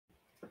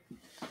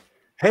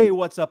Hey,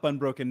 what's up,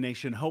 Unbroken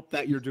Nation? Hope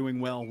that you're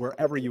doing well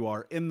wherever you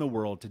are in the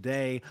world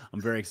today.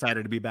 I'm very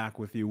excited to be back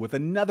with you with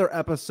another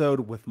episode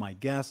with my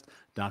guest,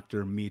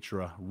 Dr.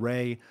 Mitra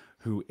Ray,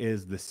 who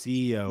is the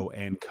CEO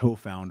and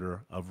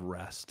co-founder of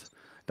REST.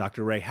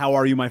 Dr. Ray, how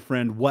are you, my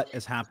friend? What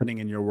is happening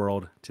in your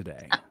world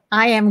today?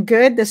 I am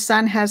good. The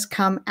sun has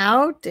come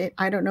out.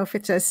 I don't know if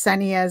it's as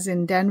sunny as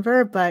in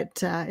Denver,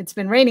 but it's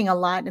been raining a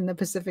lot in the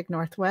Pacific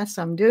Northwest.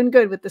 So I'm doing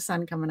good with the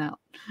sun coming out.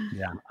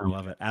 Yeah, I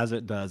love it, as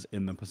it does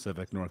in the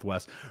Pacific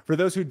Northwest. For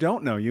those who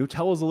don't know you,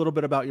 tell us a little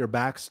bit about your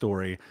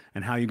backstory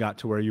and how you got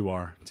to where you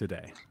are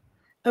today.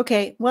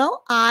 Okay.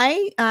 Well,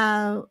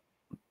 as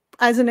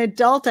an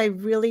adult,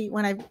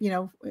 when I,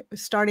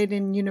 started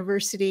in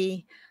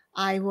university,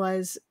 I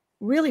was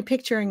really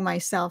picturing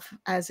myself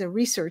as a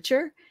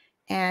researcher,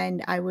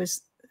 and I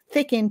was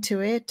thick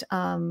into it.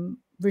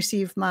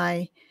 Received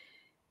my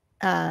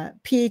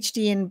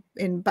Ph.D.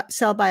 in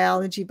cell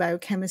biology,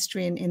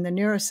 biochemistry, and in the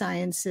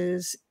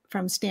neurosciences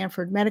from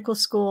Stanford Medical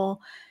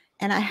School.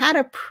 And I had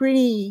a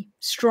pretty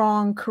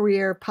strong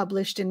career,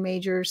 published in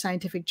major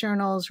scientific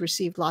journals,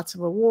 received lots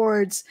of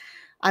awards.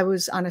 I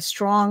was on a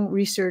strong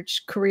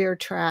research career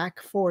track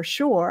for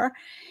sure.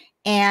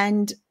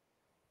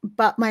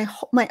 But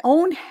my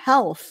own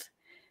health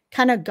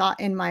kind of got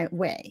in my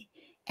way.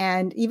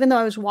 And even though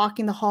I was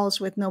walking the halls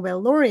with Nobel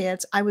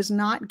laureates, I was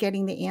not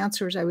getting the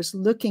answers I was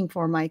looking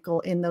for, Michael,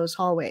 in those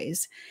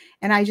hallways.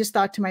 And I just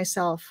thought to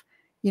myself,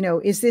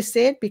 is this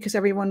it? Because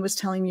everyone was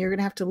telling me you're going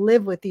to have to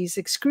live with these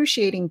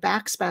excruciating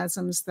back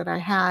spasms that I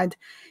had.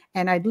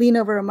 And I'd lean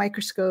over a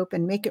microscope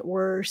and make it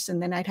worse.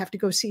 And then I'd have to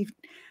go see,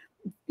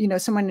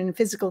 someone in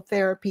physical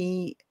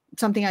therapy,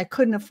 something I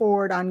couldn't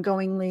afford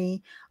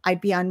ongoingly.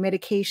 I'd be on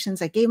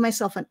medications. I gave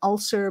myself an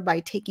ulcer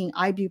by taking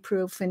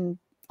ibuprofen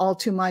all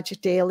too much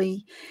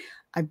daily.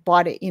 I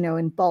bought it,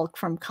 in bulk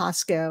from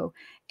Costco.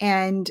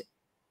 And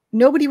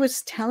nobody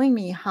was telling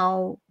me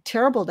how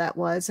terrible that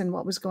was and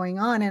what was going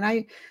on.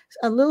 And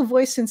a little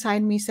voice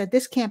inside me said,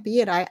 this can't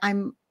be it.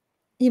 I'm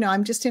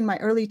just in my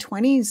early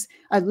 20s,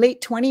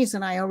 late 20s,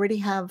 and I already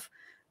have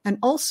an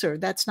ulcer.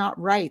 That's not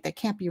right. That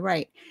can't be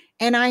right.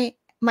 And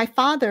my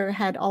father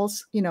had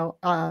also,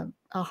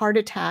 a heart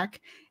attack,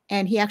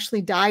 and he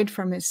actually died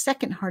from his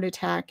second heart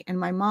attack. And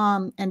my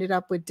mom ended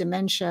up with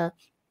dementia.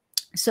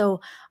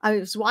 So I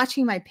was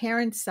watching my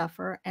parents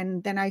suffer,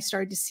 and then I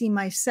started to see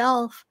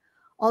myself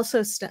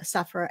also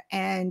suffer.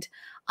 And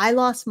I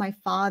lost my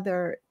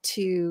father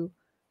to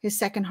his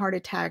second heart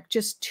attack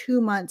just 2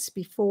 months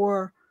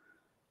before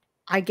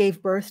I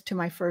gave birth to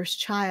my first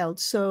child.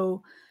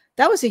 So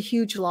that was a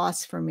huge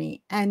loss for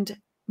me. And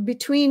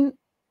between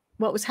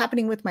what was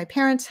happening with my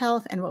parents'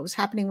 health and what was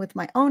happening with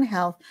my own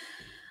health,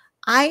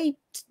 I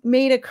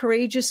made a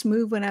courageous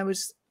move when I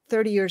was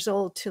 30 years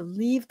old to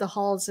leave the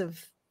halls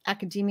of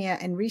academia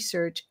and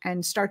research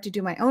and start to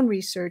do my own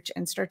research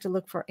and start to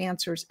look for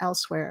answers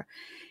elsewhere.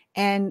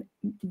 And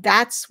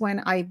that's when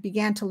I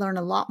began to learn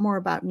a lot more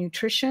about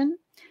nutrition.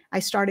 I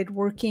started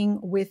working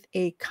with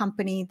a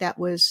company that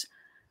was,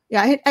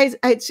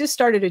 I just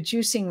started a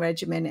juicing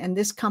regimen, and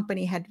this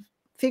company had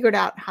figured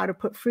out how to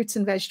put fruits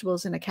and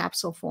vegetables in a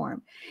capsule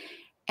form.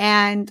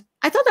 And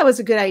I thought that was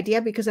a good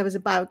idea because I was a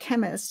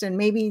biochemist, and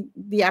maybe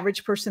the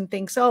average person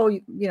thinks, oh,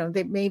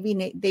 they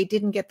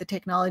didn't get the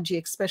technology,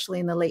 especially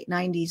in the late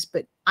 90s,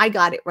 but I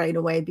got it right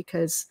away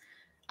because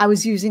I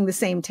was using the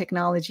same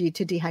technology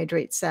to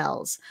dehydrate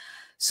cells.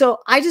 So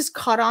I just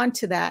caught on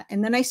to that.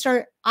 And then I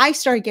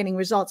started getting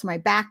results. My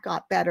back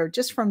got better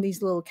just from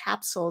these little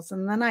capsules.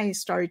 And then I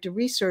started to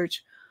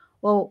research,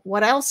 well,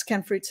 what else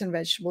can fruits and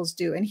vegetables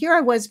do? And here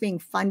I was being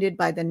funded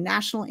by the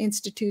National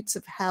Institutes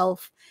of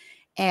Health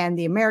and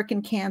the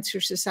American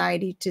Cancer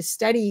Society to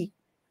study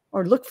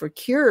or look for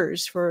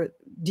cures for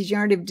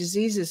degenerative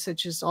diseases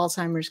such as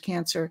Alzheimer's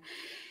cancer.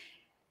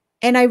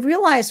 And I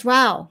realized,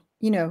 wow,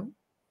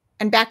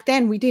 and back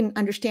then we didn't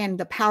understand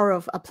the power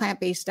of a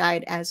plant-based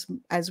diet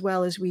as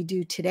well as we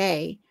do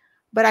today.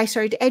 But I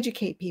started to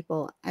educate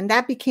people, and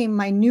that became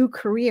my new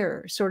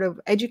career, sort of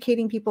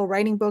educating people,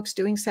 writing books,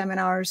 doing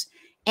seminars,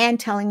 and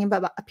telling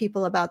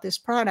people about this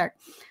product.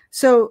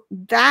 So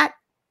that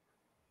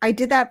I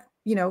did that,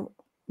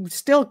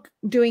 still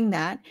doing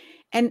that.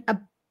 And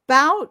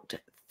about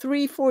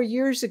 3-4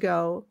 years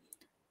ago,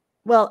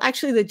 well,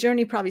 actually the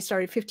journey probably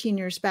started 15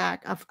 years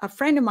back, a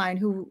friend of mine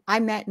who I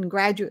met in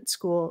graduate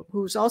school,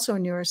 who's also a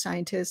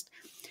neuroscientist,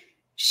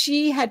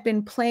 she had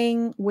been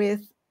playing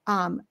with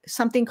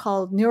something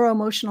called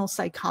neuroemotional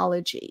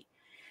psychology.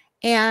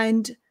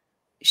 And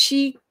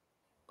she,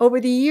 over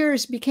the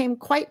years, became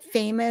quite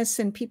famous,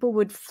 and people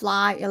would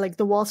fly, like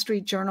the Wall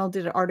Street Journal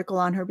did an article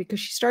on her because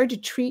she started to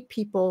treat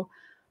people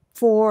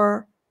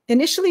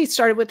initially it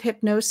started with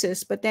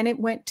hypnosis, but then it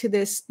went to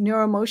this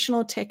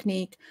neuroemotional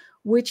technique,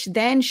 which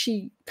then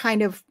she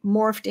kind of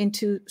morphed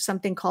into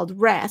something called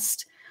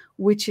REST,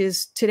 which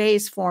is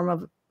today's form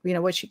of,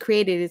 what she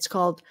created.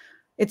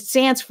 It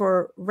stands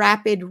for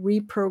Rapid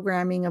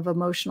Reprogramming of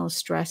Emotional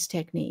Stress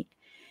Technique.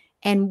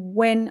 And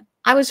when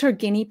I was her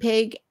guinea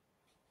pig,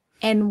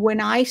 and when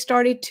I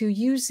started to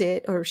use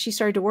it, or she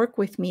started to work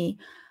with me,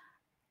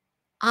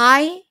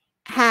 I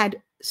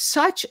had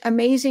such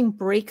amazing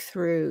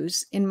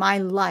breakthroughs in my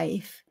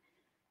life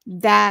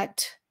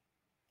that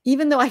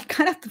even though I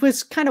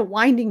was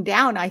winding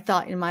down, I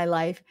thought, in my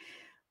life,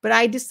 but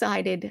I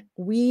decided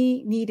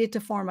we needed to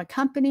form a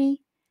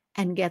company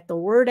and get the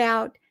word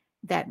out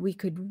that we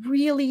could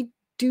really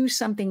do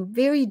something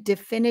very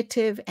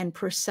definitive and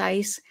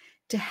precise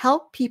to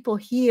help people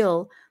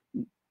heal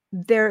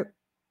their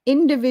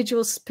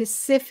individual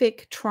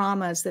specific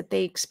traumas that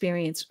they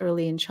experienced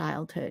early in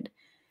childhood.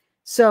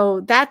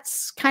 So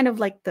that's kind of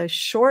like the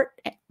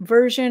short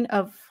version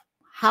of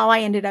how I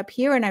ended up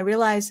here. And I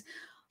realized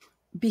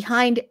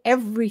behind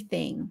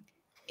everything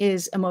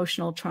is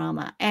emotional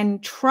trauma.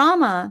 And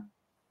trauma,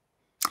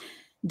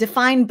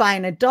 defined by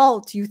an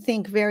adult, you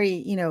think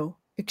very,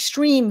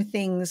 extreme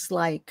things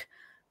like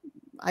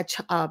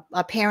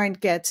a parent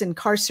gets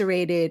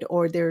incarcerated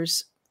or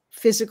there's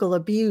physical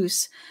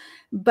abuse.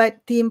 But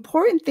the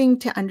important thing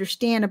to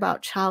understand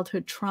about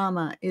childhood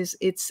trauma is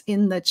it's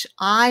in the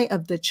eye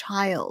of the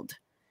child.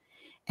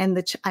 And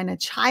a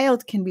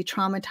child can be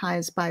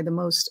traumatized by the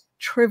most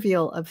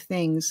trivial of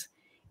things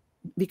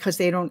because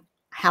they don't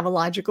have a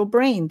logical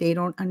brain. They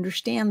don't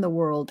understand the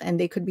world, and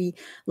they could be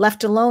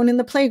left alone in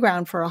the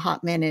playground for a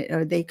hot minute,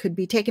 or they could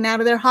be taken out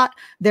of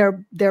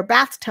their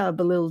bathtub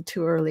a little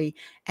too early.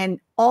 And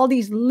all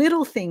these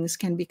little things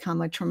can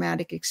become a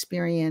traumatic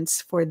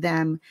experience for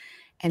them.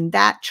 And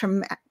that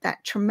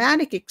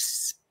traumatic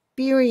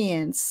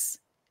experience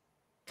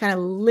kind of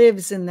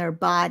lives in their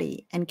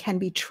body and can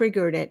be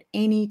triggered at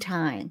any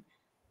time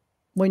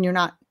when you're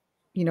not,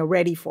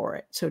 ready for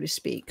it, so to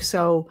speak.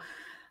 So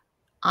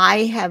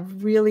I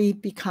have really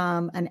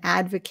become an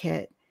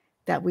advocate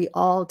that we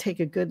all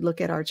take a good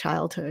look at our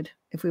childhood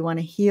if we want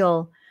to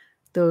heal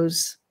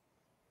those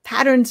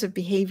patterns of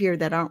behavior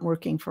that aren't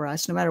working for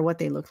us, no matter what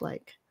they look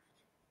like.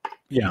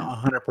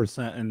 Yeah,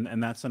 100%.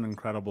 And that's an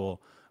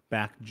incredible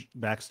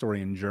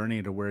backstory and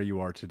journey to where you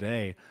are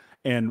today.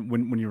 And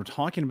when you were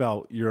talking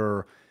about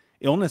your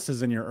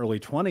illnesses in your early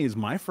 20s,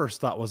 my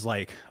first thought was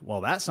like,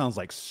 well, that sounds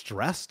like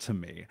stress to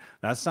me.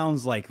 That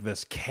sounds like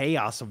this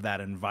chaos of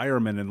that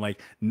environment. And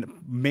like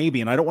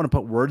maybe, and I don't want to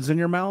put words in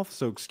your mouth,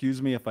 so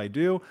excuse me if I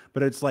do,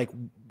 but it's like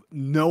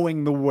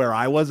knowing where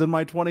I was in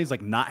my 20s,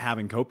 like not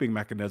having coping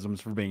mechanisms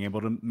for being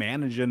able to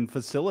manage and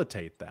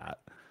facilitate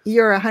that.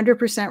 You're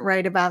 100%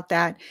 right about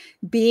that.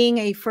 Being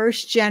a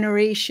first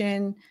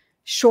generation,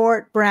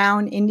 short,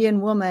 brown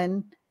Indian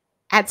woman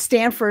at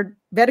Stanford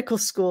Medical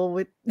School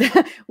with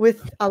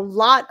with a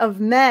lot of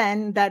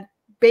men that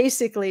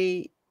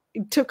basically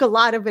took a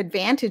lot of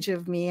advantage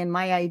of me and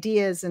my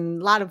ideas,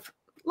 and a lot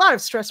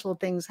of stressful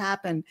things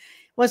happened.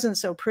 It wasn't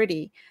so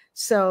pretty.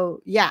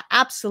 So yeah,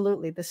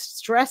 absolutely. The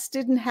stress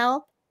didn't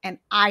help, and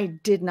I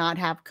did not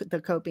have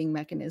the coping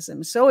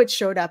mechanism. So it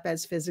showed up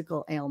as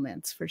physical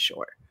ailments for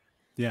sure.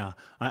 Yeah,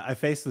 I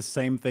faced the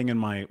same thing in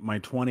my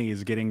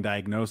 20s, getting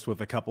diagnosed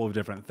with a couple of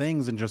different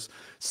things and just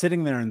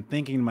sitting there and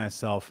thinking to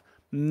myself,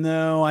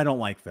 no, I don't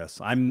like this.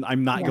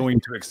 I'm not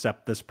going to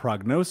accept this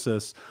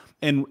prognosis.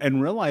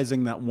 And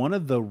realizing that one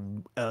of the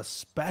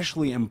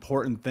especially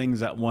important things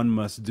that one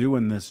must do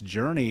in this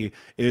journey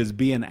is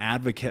be an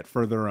advocate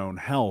for their own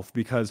health,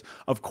 because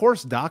of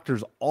course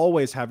doctors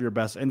always have your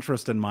best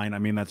interest in mind. I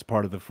mean, that's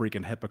part of the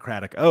freaking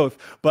Hippocratic oath,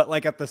 but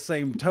like at the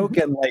same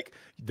token, like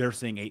they're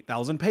seeing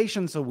 8,000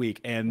 patients a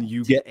week and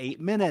you get 8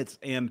 minutes.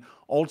 And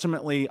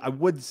ultimately, I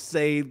would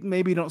say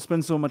maybe don't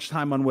spend so much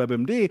time on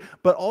WebMD,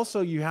 but also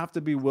you have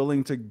to be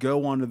willing to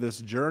go onto this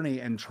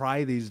journey and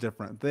try these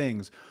different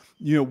things.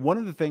 One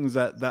of the things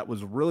that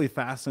was really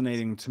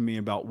fascinating to me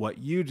about what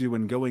you do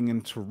and going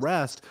into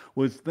rest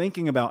was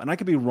thinking about, and I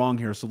could be wrong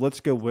here, so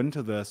let's go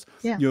into this,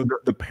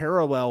 the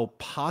parallel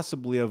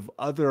possibly of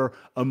other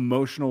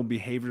emotional,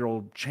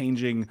 behavioral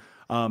changing,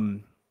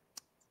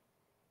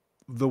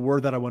 the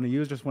word that I want to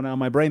use just went out of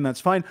my brain.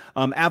 That's fine.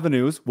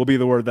 Avenues will be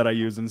the word that I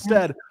use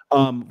instead.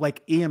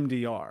 Like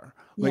EMDR.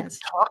 Like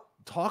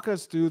talk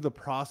us through the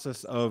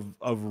process of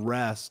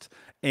rest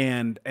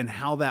and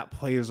how that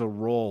plays a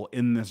role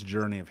in this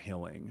journey of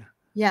healing.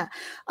 Yeah.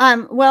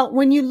 Well,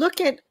 when you look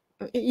at,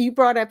 you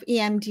brought up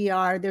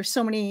EMDR, there's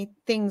so many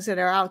things that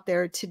are out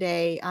there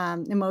today.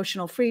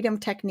 Emotional freedom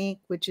technique,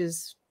 which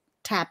is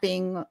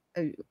tapping,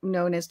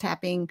 known as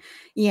tapping,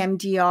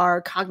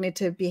 EMDR,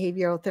 cognitive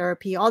behavioral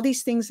therapy, all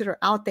these things that are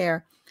out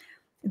there.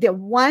 The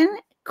one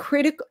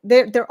critical,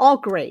 they're all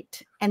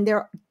great, and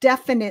they're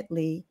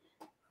definitely,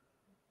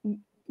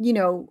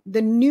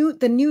 the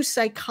new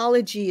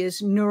psychology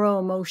is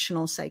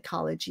neuroemotional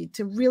psychology,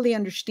 to really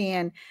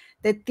understand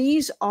that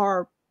these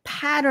are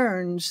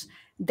patterns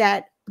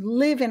that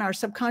live in our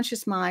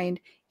subconscious mind,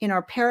 in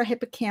our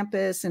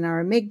parahippocampus and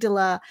our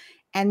amygdala,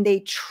 and they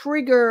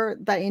trigger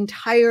the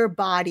entire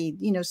body.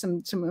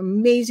 Some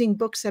amazing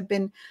books have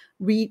been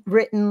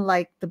written,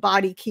 like The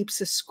Body Keeps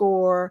a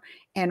Score,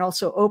 and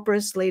also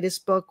Oprah's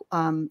latest book,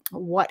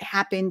 What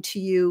Happened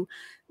to You,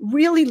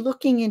 really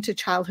looking into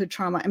childhood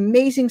trauma.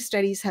 Amazing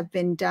studies have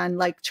been done,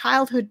 like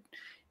childhood.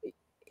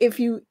 If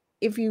you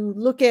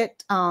look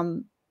at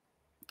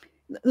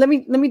let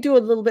me do a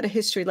little bit of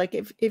history. Like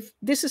if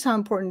this is how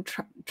important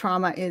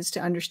trauma is to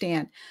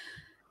understand.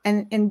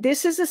 And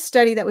this is a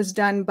study that was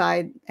done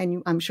by,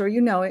 and I'm sure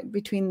you know it,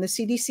 between the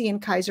CDC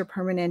and Kaiser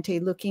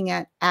Permanente, looking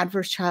at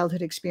adverse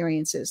childhood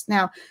experiences.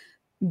 Now,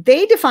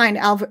 they defined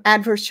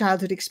adverse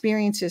childhood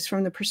experiences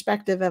from the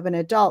perspective of an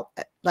adult,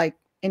 like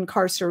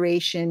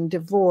incarceration,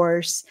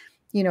 divorce,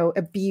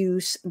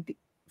 abuse,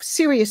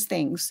 serious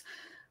things.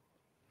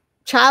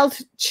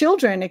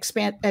 Children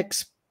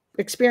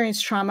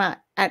experience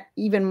trauma at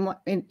even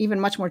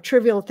much more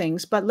trivial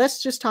things. But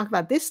let's just talk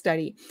about this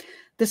study.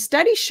 The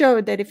study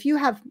showed that if you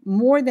have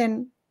more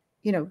than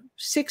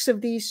 6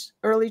 of these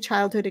early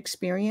childhood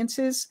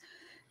experiences,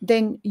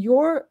 then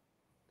your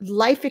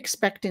life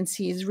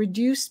expectancy is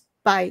reduced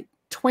by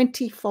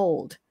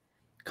 20-fold.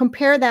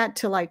 Compare that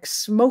to like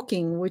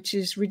smoking, which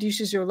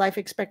reduces your life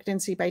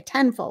expectancy by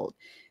 10-fold.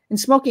 And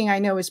smoking, I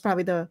know, is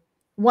probably the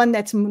one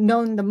that's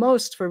known the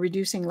most for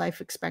reducing life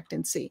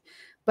expectancy.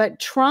 But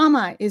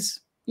trauma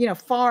is,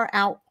 far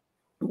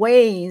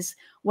outweighs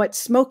what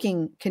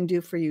smoking can do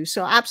for you.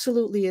 So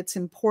absolutely, it's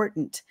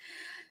important.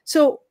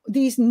 So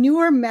these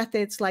newer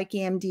methods like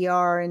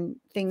EMDR and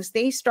things,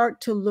 they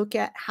start to look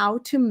at how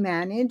to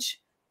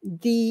manage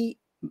the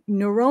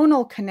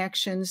neuronal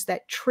connections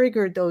that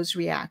triggered those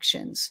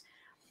reactions.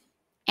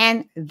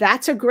 And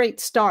that's a great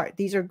start.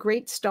 These are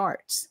great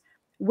starts.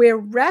 Where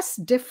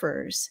rest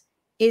differs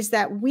is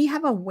that we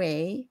have a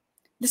way.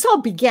 This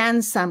all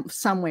began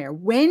somewhere.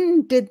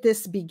 When did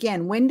this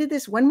begin? When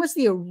was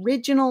the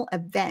original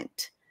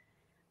event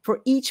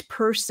for each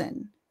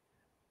person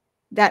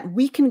that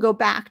we can go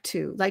back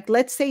to? Like,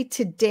 let's say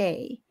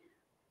today,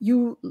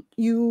 you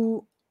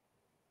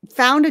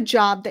found a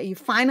job that you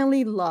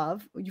finally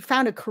love, you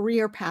found a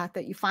career path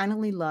that you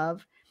finally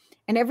love,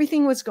 and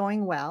everything was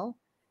going well.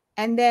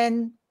 And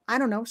then, I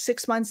don't know,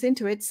 6 months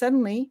into it,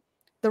 suddenly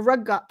the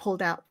rug got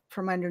pulled out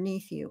from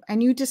underneath you.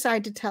 And you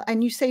decide to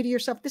and you say to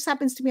yourself, this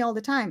happens to me all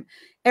the time.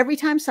 Every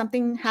time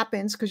something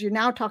happens, because you're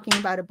now talking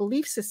about a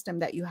belief system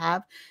that you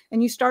have,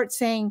 and you start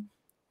saying,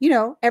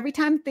 every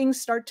time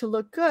things start to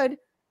look good,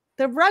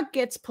 the rug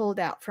gets pulled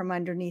out from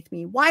underneath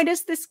me. Why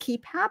does this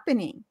keep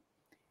happening?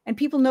 And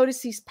people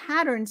notice these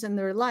patterns in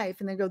their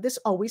life and they go, this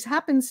always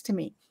happens to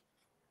me.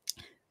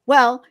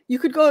 Well, you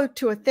could go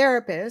to a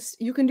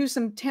therapist. You can do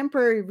some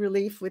temporary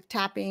relief with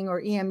tapping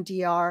or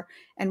EMDR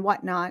and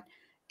whatnot,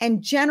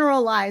 and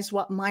generalize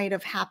what might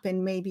have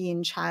happened maybe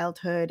in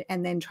childhood,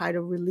 and then try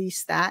to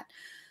release that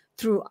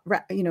through,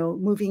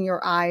 moving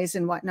your eyes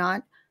and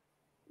whatnot.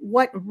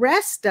 What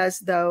rest does,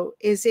 though,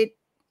 is it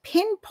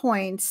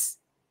pinpoints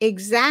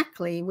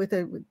exactly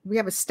we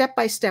have a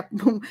step-by-step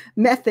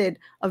method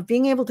of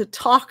being able to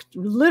talk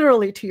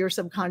literally to your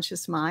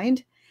subconscious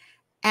mind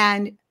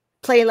and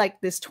play like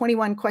this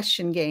 21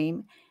 question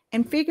game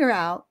and figure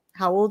out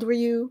how old were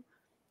you,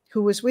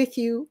 who was with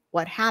you,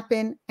 what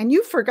happened, and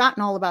you've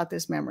forgotten all about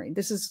this memory.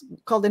 This is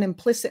called an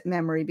implicit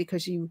memory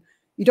because you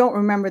don't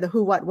remember the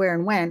who, what, where,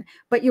 and when,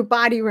 but your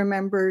body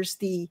remembers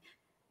the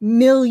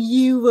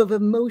milieu of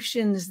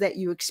emotions that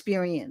you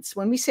experience.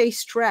 When we say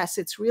stress,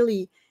 it's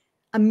really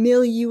a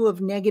milieu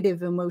of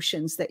negative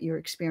emotions that you're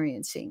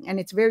experiencing. And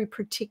it's very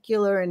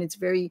particular and it's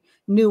very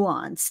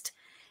nuanced.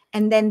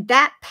 And then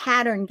that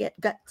pattern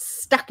got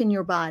stuck in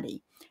your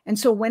body. And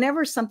so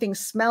whenever something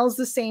smells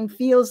the same,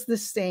 feels the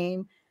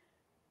same,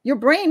 your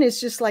brain is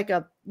just like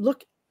a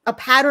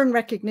pattern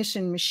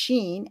recognition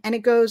machine. And it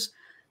goes,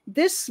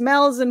 this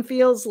smells and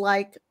feels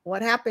like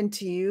what happened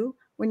to you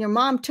when your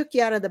mom took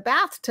you out of the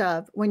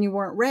bathtub when you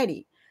weren't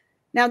ready.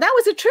 Now, that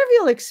was a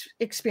trivial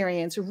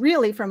experience,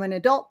 really, from an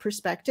adult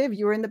perspective.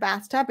 You were in the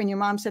bathtub and your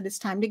mom said, it's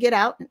time to get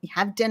out and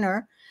have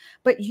dinner.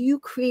 But you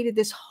created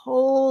this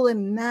whole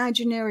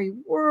imaginary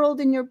world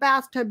in your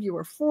bathtub. You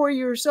were 4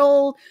 years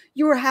old.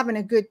 You were having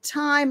a good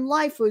time.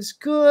 Life was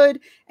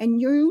good.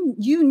 And you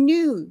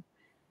knew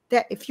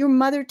that if your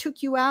mother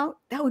took you out,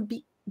 that would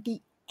be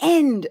the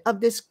end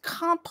of this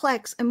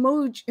complex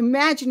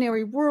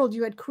imaginary world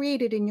you had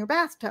created in your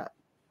bathtub.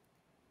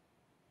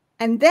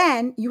 And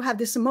then you have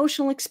this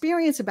emotional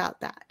experience about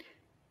that.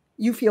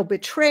 You feel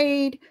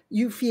betrayed.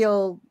 You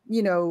feel,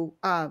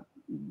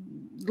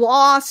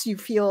 lost. You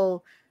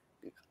feel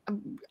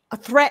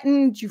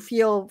threatened. You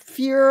feel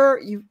fear.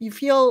 You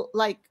feel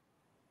like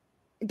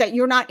that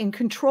you're not in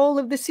control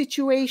of the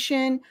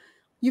situation.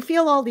 You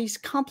feel all these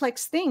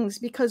complex things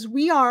because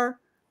we are,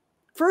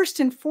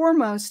 first and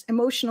foremost,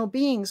 emotional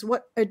beings.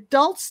 What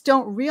adults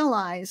don't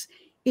realize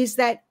is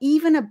that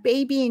even a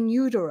baby in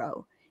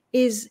utero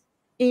is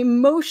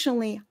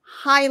emotionally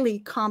highly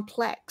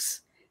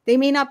complex. They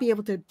may not be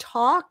able to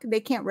talk, they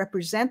can't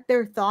represent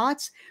their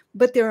thoughts,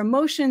 but their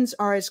emotions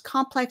are as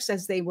complex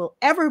as they will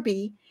ever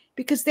be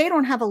because they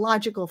don't have a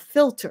logical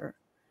filter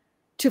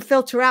to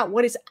filter out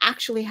what is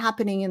actually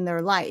happening in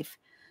their life.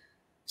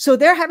 So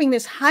they're having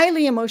this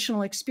highly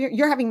emotional experience.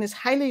 You're having this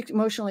highly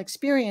emotional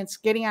experience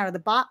getting out of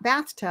the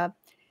bathtub.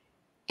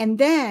 And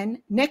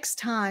then next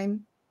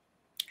time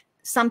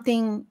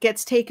something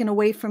gets taken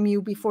away from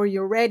you before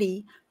you're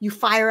ready, you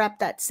fire up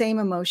that same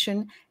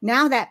emotion.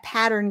 Now that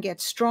pattern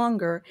gets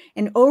stronger,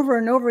 and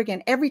over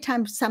again, every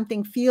time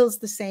something feels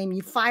the same,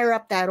 you fire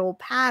up that old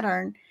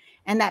pattern,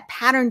 and that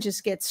pattern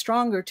just gets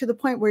stronger to the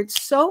point where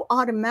it's so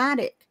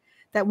automatic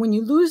that when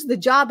you lose the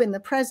job in the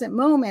present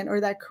moment or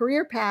that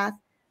career path,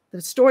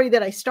 the story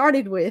that I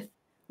started with,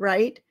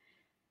 right?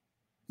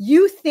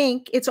 You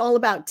think it's all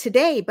about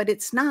today, but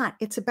it's not.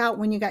 It's about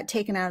when you got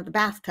taken out of the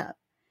bathtub.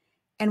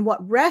 And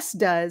what rest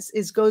does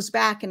is goes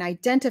back and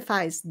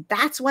identifies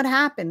that's what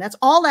happened. That's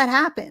all that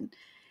happened.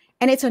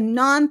 And it's a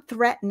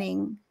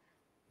non-threatening,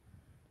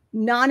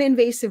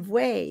 non-invasive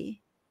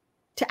way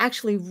to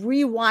actually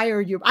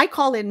rewire your, I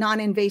call it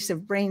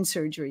non-invasive brain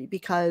surgery,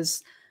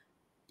 because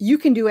you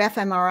can do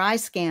fMRI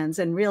scans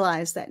and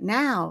realize that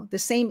now the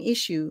same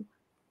issue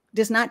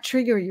does not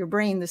trigger your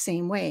brain the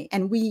same way.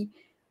 And we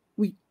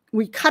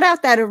cut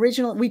out that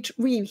original,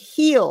 we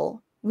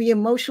heal, we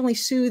emotionally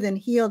soothe and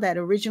heal that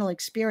original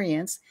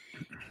experience.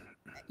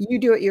 You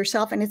do it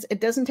yourself, and it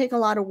doesn't take a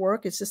lot of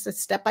work. It's just a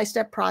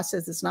step-by-step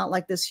process. It's not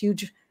like this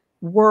huge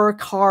work,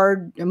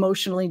 hard,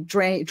 emotionally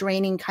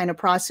draining kind of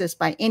process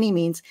by any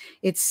means.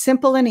 It's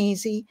simple and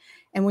easy.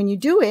 And when you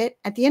do it,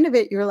 at the end of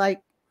it, you're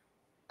like,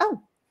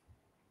 oh,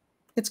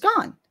 it's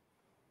gone.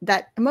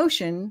 That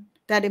emotion,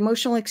 that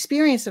emotional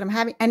experience that I'm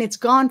having, and it's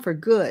gone for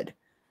good.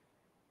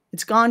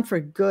 It's gone for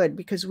good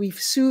because we've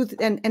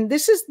soothed. And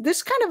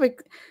this kind of a,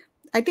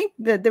 I think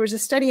that there was a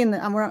study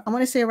I want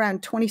to say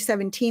around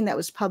 2017 that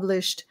was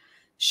published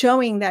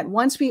showing that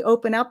once we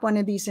open up one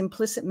of these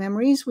implicit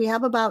memories, we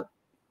have about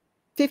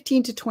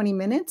 15 to 20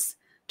 minutes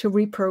to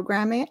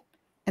reprogram it.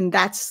 And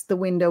that's the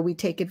window we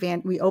take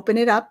advantage. We open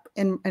it up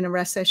in a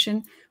rest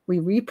session, we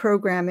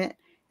reprogram it,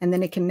 and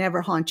then it can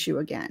never haunt you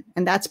again.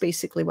 And that's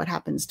basically what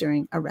happens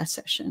during a rest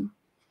session.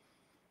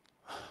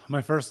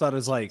 My first thought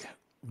is like,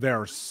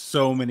 there are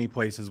so many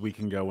places we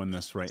can go in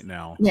this right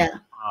now. Yeah.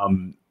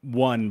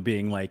 One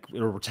being like,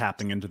 we're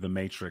tapping into the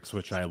matrix,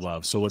 which I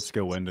love. So let's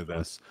go into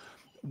this.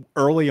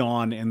 Early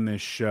on in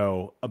this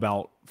show,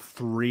 about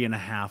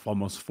 3.5,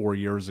 almost 4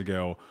 years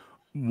ago,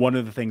 one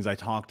of the things I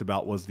talked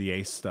about was the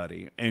ACE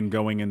study and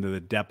going into the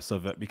depths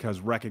of it, because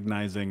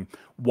recognizing,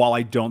 while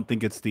I don't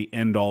think it's the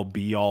end all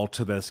be all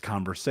to this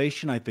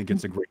conversation, I think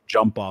it's a great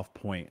jump off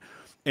point.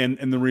 And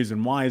the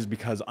reason why is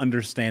because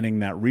understanding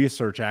that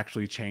research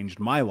actually changed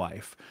my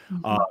life,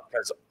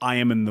 because I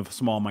am in the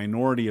small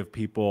minority of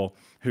people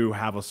who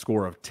have a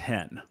score of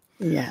 10.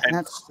 Yeah.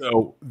 And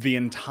so the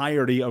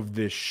entirety of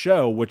this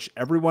show, which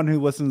everyone who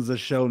listens to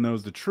this show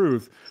knows the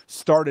truth,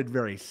 started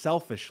very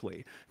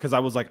selfishly, because I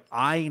was like,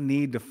 I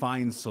need to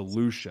find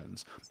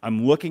solutions.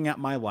 I'm looking at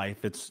my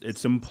life. It's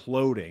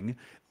imploding.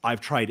 I've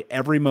tried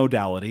every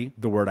modality,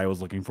 the word I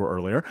was looking for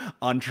earlier,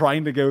 on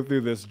trying to go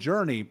through this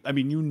journey. I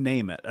mean, you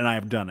name it, and I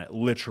have done it,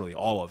 literally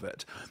all of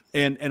it.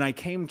 And I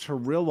came to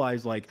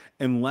realize, like,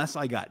 unless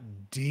I got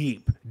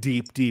deep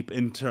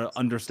into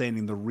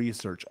understanding the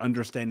research,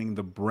 understanding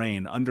the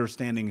brain,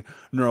 understanding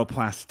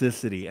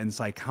neuroplasticity and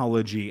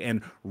psychology,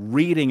 and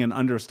reading and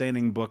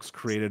understanding books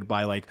created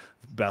by like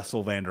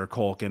Bessel van der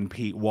Kolk and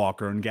Pete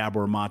Walker and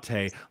Gabor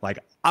Mate, like,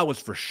 I was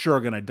for sure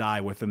going to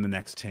die within the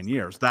next 10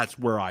 years. That's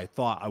where I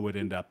thought I would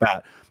end up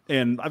at.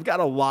 And I've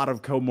got a lot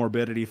of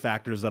comorbidity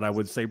factors that I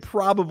would say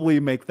probably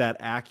make that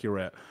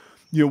accurate.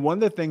 You know, one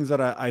of the things that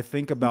I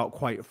think about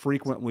quite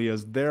frequently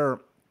is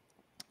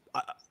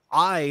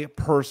I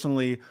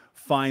personally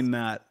find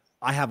that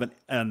I have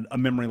a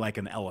memory like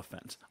an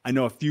elephant. I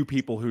know a few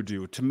people who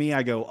do. To me,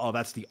 I go, oh,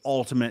 that's the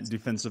ultimate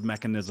defensive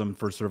mechanism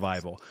for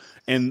survival.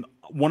 And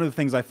one of the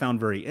things I found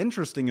very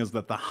interesting is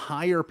that the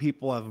higher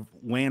people have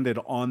landed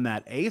on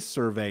that ACE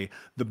survey,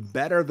 the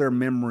better their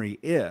memory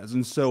is.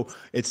 And so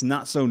it's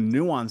not so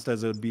nuanced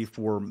as it would be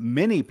for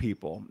many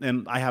people.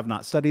 And I have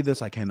not studied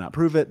this. I cannot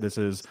prove it. This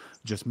is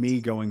just me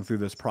going through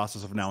this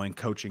process of now and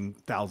coaching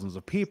thousands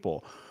of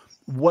people.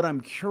 What I'm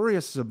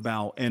curious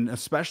about, and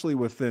especially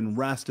within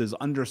rest, is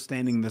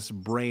understanding this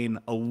brain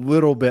a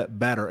little bit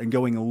better and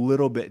going a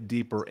little bit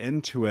deeper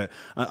into it.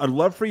 I'd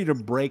love for you to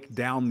break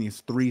down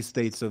these 3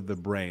 states of the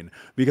brain,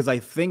 because I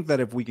think that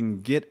if we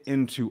can get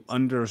into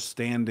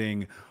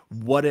understanding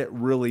what it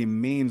really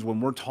means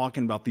when we're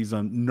talking about these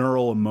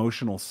neural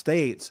emotional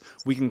states,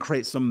 we can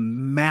create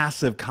some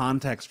massive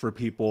context for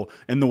people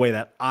in the way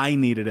that I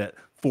needed it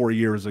 4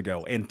 years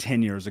ago and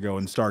 10 years ago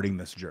in starting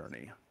this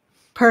journey.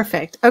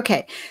 Perfect.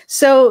 Okay.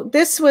 So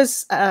this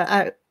was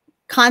a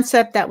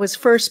concept that was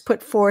first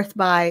put forth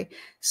by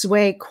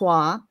Zui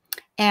Kwa.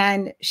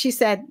 And she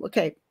said,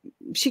 okay,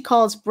 she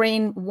calls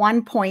brain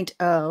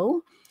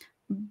 1.0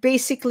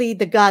 basically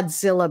the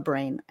Godzilla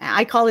brain.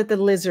 I call it the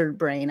lizard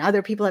brain.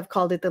 Other people have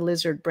called it the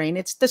lizard brain.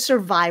 It's the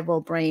survival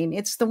brain.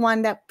 It's the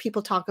one that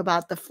people talk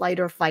about, the flight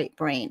or fight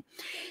brain.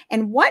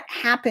 And what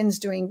happens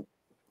during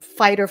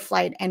fight or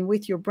flight and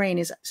with your brain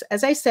is,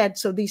 as I said,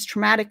 so these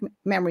traumatic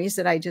memories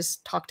that I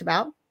just talked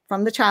about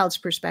from the child's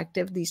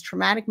perspective, these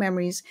traumatic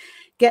memories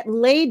get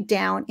laid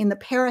down in the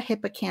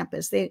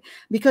parahippocampus.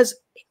 Because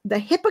the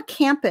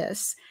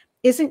hippocampus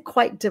isn't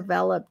quite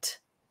developed,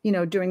 you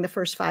know, during the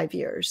first 5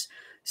 years.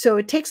 So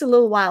it takes a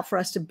little while for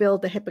us to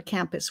build the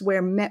hippocampus,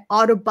 where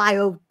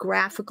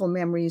autobiographical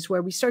memories,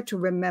 where we start to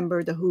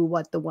remember the who,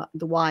 what, the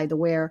why, the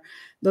where,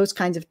 those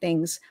kinds of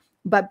things.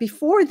 But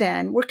before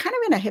then, we're kind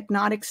of in a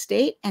hypnotic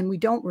state, and we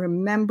don't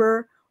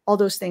remember all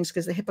those things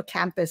because the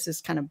hippocampus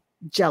is kind of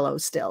jello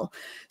still.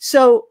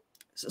 So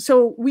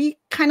we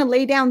kind of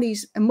lay down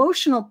these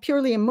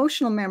purely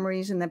emotional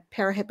memories in the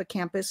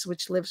parahippocampus,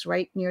 which lives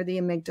right near the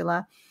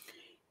amygdala.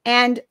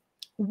 And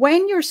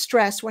when you're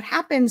stressed, what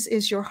happens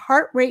is your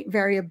heart rate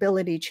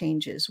variability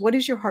changes. What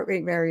is your heart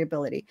rate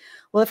variability?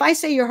 Well, if I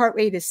say your heart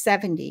rate is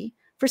 70,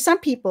 for some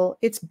people,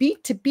 it's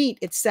beat to beat,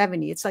 it's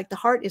 70. It's like the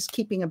heart is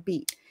keeping a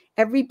beat.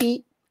 Every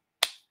beat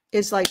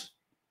is like,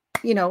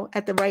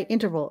 at the right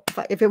interval.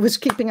 If it was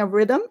keeping a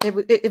rhythm,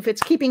 if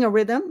it's keeping a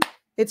rhythm,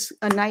 it's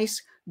a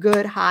nice,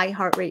 good, high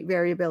heart rate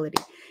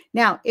variability.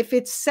 Now, if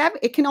it's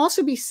it can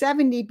also be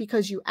 70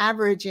 because you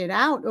average it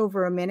out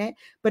over a minute,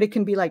 but it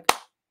can be like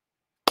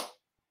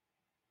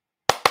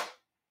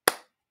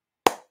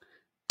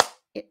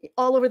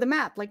all over the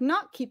map, like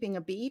not keeping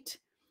a beat,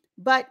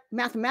 but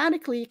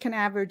mathematically it can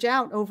average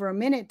out over a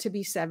minute to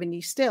be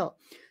 70 still.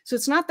 So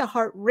it's not the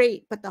heart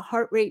rate, but the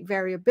heart rate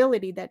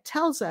variability that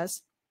tells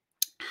us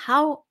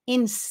how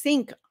in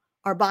sync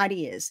our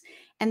body is.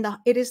 And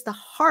it is the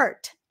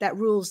heart that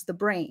rules the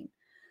brain.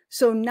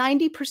 So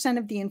 90%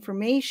 of the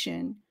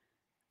information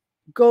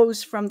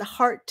goes from the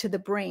heart to the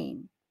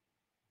brain,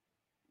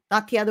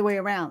 not the other way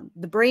around.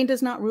 The brain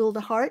does not rule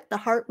the heart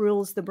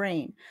rules the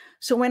brain.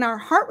 So when our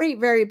heart rate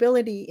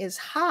variability is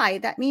high,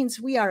 that means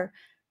we are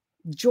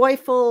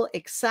joyful,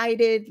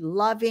 excited,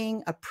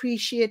 loving,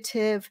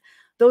 appreciative,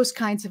 those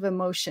kinds of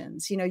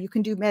emotions. You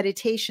can do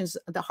meditations.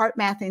 The Heart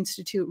Math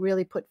Institute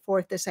really put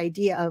forth this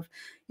idea of,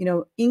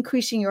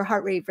 increasing your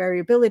heart rate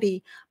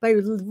variability by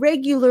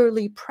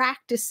regularly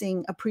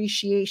practicing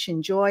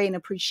appreciation, joy and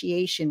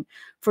appreciation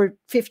for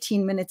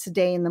 15 minutes a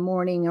day in the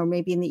morning or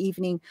maybe in the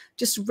evening,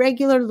 just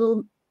regular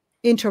little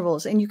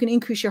intervals, and you can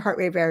increase your heart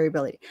rate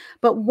variability.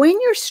 But when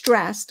you're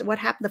stressed, what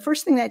happens? The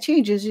first thing that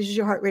changes is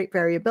your heart rate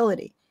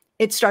variability.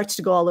 It starts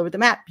to go all over the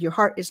map. Your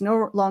heart is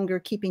no longer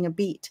keeping a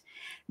beat.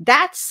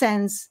 That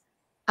sends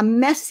a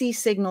messy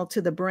signal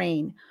to the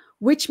brain,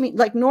 which means,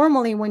 like,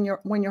 normally when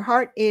your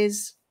heart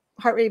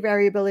rate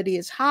variability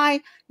is high,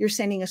 you're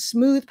sending a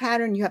smooth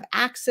pattern. You have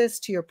access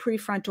to your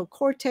prefrontal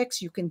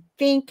cortex. You can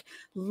think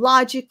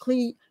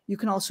logically. You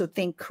can also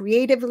think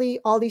creatively.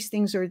 All these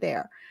things are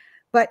there.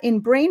 But in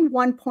brain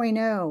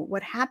 1.0,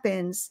 what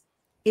happens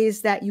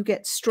is that you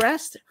get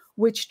stressed,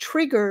 which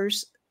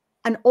triggers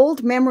an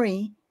old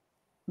memory,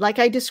 like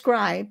I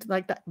described,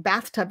 like the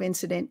bathtub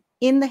incident,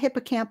 in the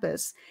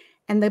hippocampus,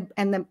 and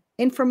the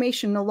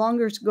information no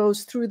longer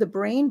goes through the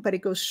brain, but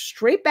it goes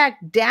straight back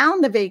down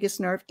the vagus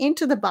nerve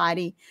into the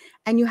body,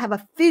 and you have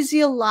a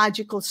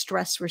physiological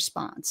stress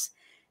response.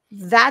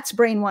 That's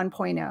brain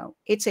 1.0.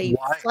 It's a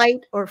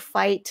flight or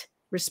fight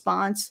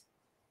response.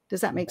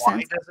 Does that make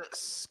sense? Why does it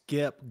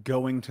skip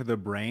going to the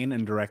brain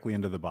and directly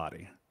into the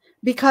body?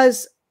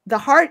 Because the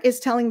heart is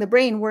telling the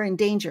brain we're in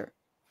danger.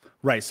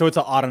 Right. So it's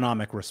an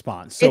autonomic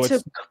response. So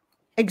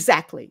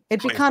exactly.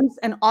 It becomes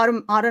an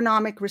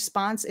autonomic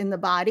response in the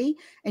body,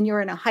 and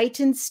you're in a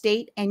heightened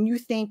state, and you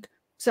think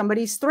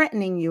somebody's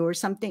threatening you or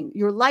something,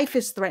 your life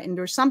is threatened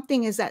or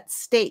something is at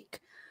stake.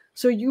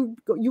 So you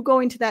go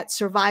into that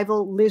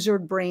survival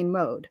lizard brain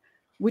mode,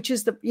 which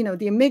is the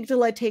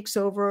amygdala takes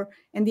over,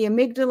 and the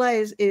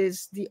amygdala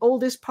is the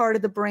oldest part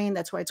of the brain.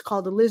 That's why it's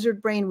called the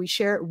lizard brain. We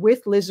share it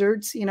with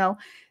lizards,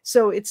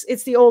 so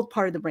it's the old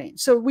part of the brain.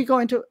 So we go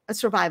into a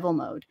survival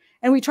mode,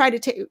 and we try to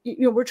take,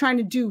 we're trying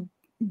to do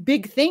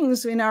big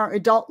things in our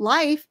adult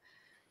life,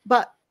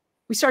 but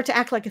we start to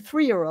act like a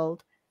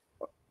 3-year-old,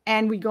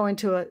 and we go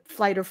into a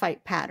flight or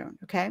fight pattern.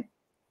 Okay.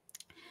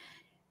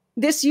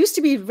 This used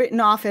to be written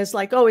off as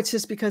like, oh, it's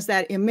just because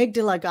that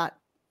amygdala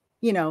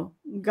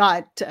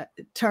got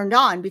turned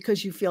on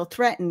because you feel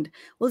threatened.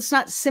 Well, it's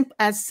not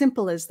as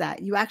simple as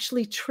that. You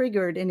actually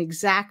triggered an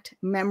exact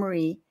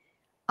memory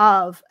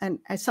of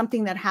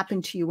something that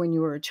happened to you when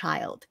you were a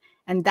child.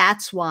 And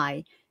that's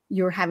why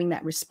you're having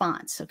that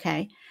response.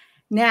 Okay.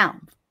 Now,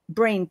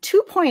 brain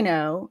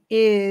 2.0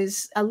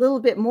 is a little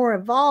bit more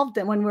evolved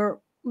than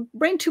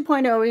brain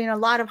 2.0, a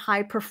lot of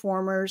high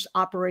performers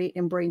operate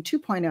in brain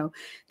 2.0.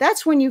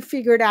 That's when you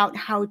figured out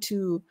how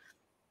to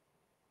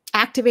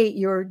activate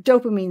your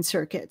dopamine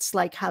circuits,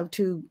 like how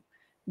to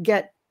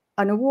get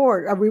a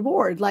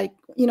reward, like,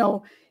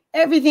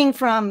 everything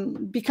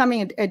from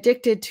becoming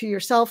addicted to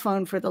your cell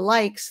phone for the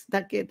likes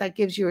that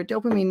gives you a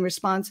dopamine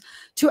response,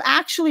 to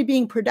actually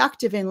being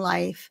productive in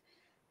life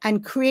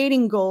and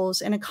creating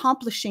goals and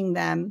accomplishing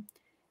them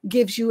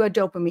gives you a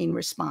dopamine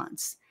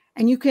response.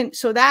 And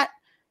so that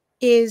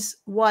is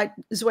what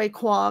Zoe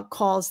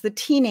calls the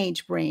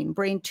teenage brain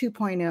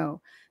 2.0,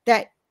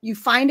 that you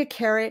find a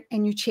carrot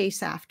and you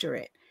chase after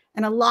it.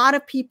 And a lot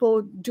of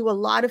people do a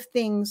lot of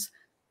things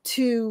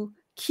to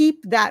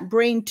keep that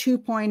brain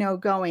 2.0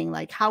 going.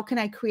 Like, how can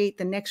I create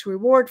the next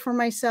reward for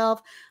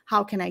myself?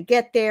 How can I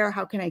get there?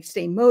 How can I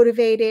stay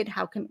motivated?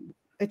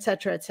 Et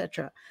cetera, et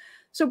cetera.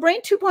 So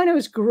brain 2.0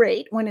 is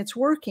great when it's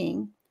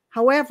working.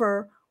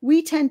 However,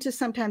 we tend to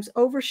sometimes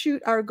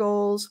overshoot our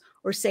goals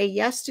or say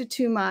yes to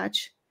too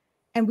much.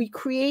 And we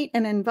create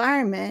an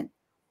environment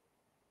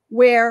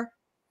where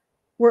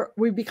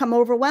we become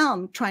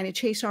overwhelmed trying to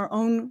chase our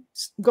own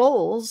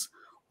goals,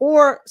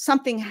 or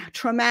something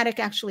traumatic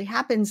actually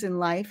happens in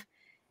life,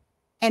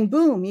 and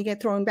boom, you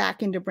get thrown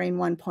back into brain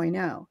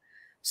 1.0.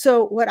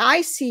 So what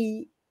I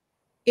see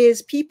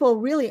is people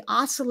really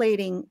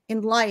oscillating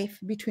in life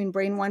between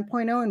brain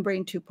 1.0 and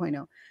brain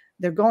 2.0.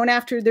 They're going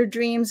after their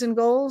dreams and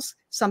goals.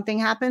 Something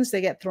happens,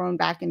 they get thrown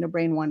back into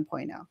brain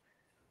 1.0.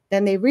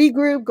 Then they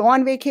regroup, go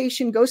on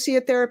vacation, go see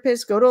a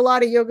therapist, go to a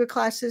lot of yoga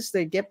classes.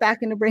 They get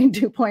back into brain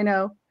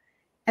 2.0.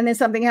 And then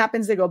something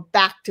happens, they go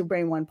back to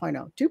brain 1.0,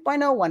 2.0,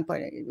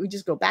 1.0. We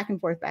just go back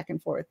and forth, back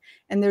and forth.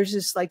 And there's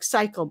this like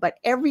cycle. But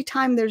every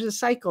time there's a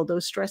cycle,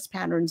 those stress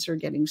patterns are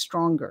getting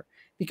stronger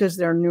because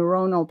they're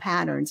neuronal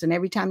patterns. And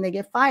every time they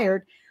get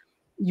fired,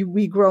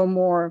 we grow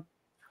more,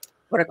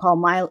 what I call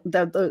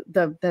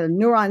the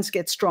neurons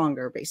get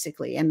stronger,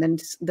 basically. And then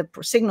the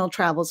signal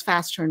travels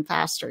faster and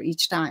faster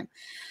each time.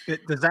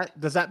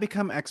 Does that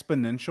become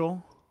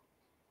exponential?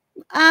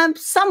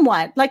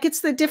 Somewhat. Like,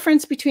 it's the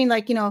difference between,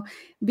 like, you know,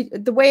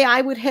 the way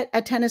I would hit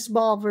a tennis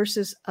ball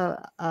versus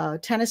a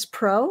tennis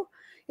pro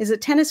is a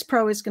tennis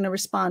pro is going to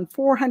respond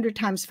 400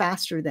 times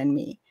faster than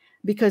me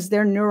because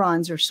their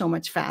neurons are so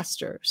much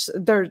faster. So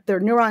their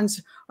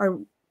neurons are,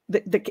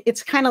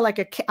 it's kind of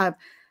like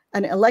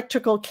an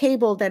electrical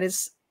cable that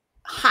is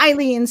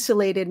highly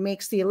insulated,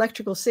 makes the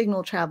electrical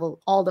signal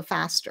travel all the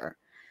faster.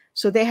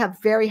 So they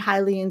have very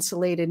highly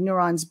insulated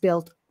neurons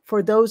built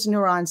for those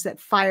neurons that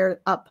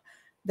fire up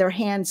their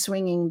hand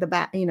swinging the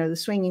bat, you know,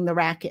 swinging the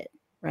racket,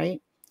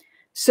 right?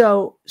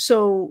 So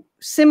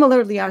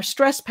similarly, our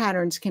stress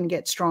patterns can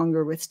get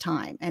stronger with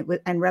time,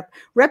 and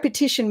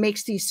repetition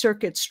makes these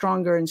circuits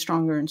stronger and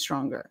stronger and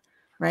stronger,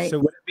 right? So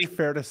would it be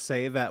fair to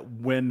say that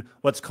when,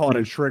 let's call it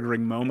a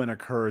triggering moment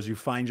occurs, you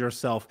find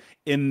yourself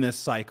in this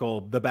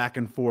cycle, the back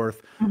and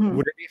forth,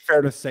 would it be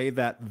fair to say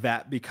that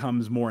that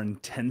becomes more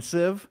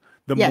intensive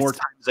the more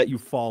times that you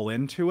fall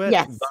into it?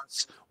 Yes.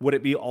 Thus, would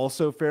it be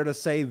also fair to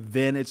say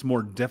then it's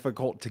more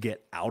difficult to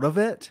get out of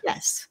it?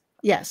 Yes.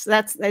 Yes.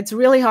 That's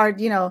really hard.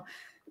 You know,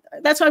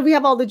 that's why we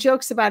have all the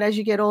jokes about as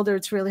you get older,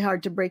 it's really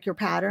hard to break your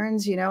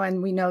patterns, you know,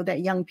 and we know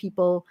that young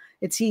people,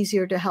 it's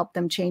easier to help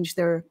them change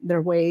their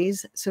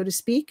ways, so to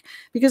speak,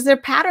 because their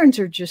patterns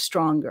are just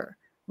stronger,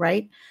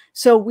 right?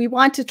 So we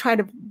want to try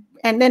to,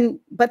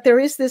 but there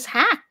is this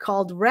hack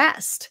called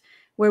rest,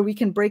 where we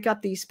can break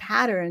up these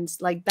patterns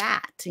like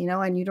that, you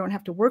know, and you don't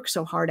have to work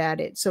so hard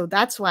at it. So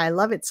that's why I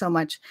love it so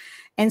much.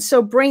 And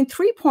so brain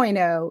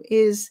 3.0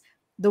 is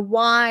the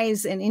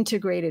wise and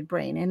integrated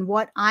brain. And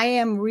what I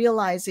am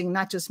realizing,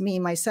 not just me,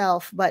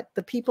 myself, but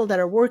the people that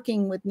are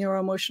working with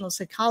neuroemotional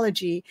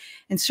psychology,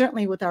 and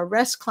certainly with our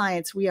rest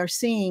clients, we are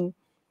seeing,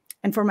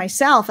 and for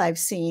myself, I've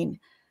seen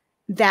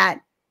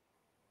that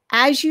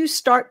as you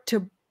start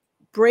to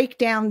break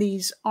down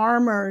these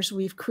armors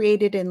we've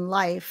created in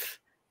life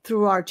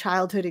through our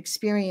childhood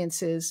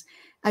experiences,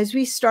 as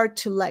we start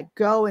to let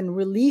go and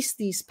release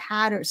these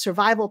patterns,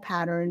 survival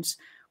patterns,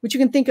 which you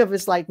can think of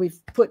as like we've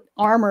put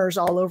armors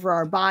all over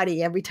our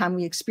body. Every time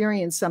we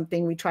experience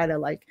something, we try to,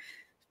 like,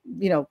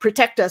 you know,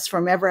 protect us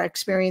from ever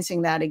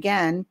experiencing that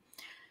again.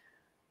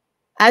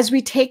 As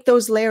we take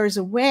those layers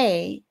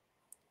away,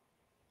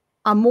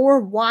 a more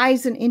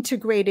wise and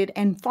integrated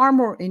and far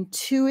more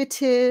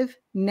intuitive,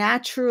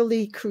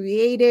 naturally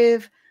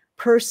creative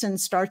person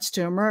starts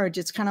to emerge.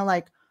 It's kind of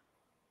like,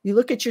 you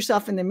look at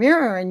yourself in the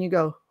mirror and you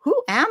go,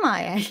 who am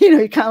I? You know,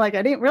 you're kind of like,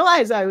 I didn't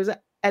realize I was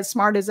as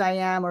smart as I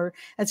am or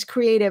as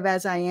creative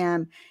as I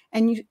am.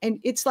 And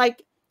it's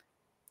like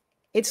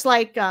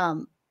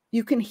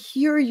you can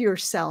hear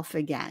yourself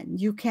again.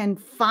 You can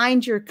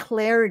find your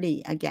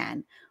clarity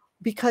again,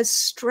 because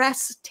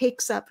stress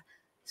takes up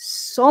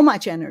so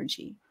much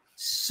energy.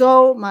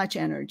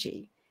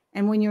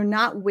 And when you're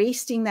not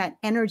wasting that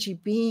energy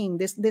being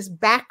this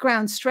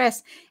background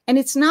stress, and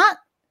it's not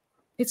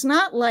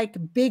like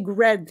big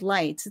red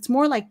lights. It's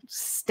more like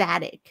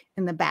static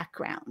in the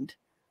background.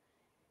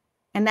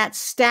 And that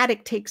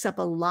static takes up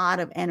a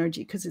lot of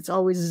energy because it's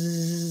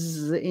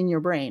always in your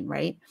brain,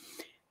 right?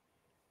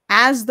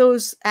 As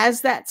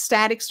that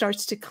static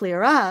starts to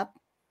clear up,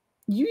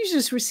 you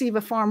just receive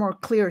a far more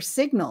clear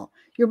signal.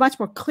 You're much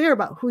more clear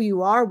about who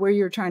you are, where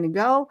you're trying to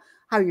go,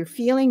 how you're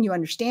feeling. You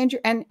understand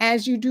and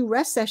as you do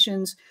rest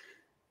sessions,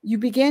 you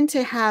begin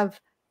to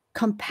have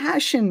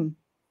compassion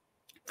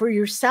for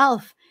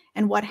yourself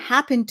and what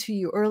happened to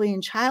you early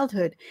in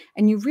childhood.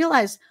 And you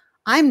realize,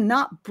 I'm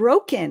not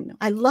broken.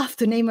 I love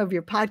the name of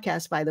your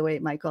podcast, by the way,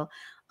 Michael.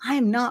 I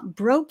am not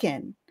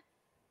broken.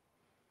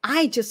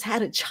 I just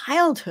had a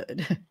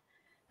childhood.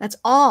 That's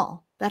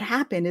all that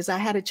happened, is I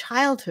had a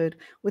childhood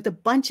with a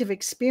bunch of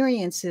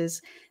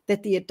experiences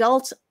that the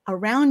adults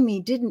around me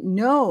didn't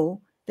know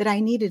that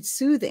I needed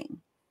soothing.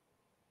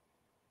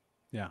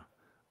 Yeah.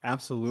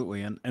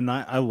 Absolutely. And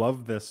I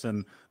love this.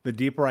 And the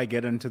deeper I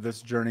get into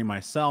this journey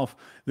myself,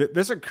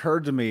 this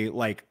occurred to me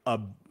like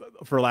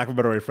for lack of a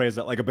better way to phrase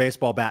it, like a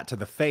baseball bat to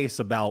the face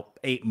about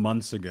 8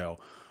 months ago.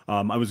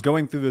 I was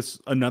going through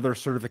another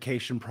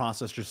certification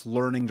process, just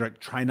learning, like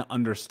trying to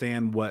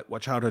understand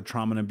what childhood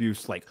trauma and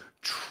abuse like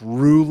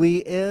truly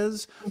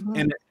is. Mhm.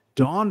 And it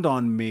dawned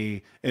on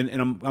me, and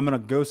I'm going to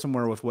go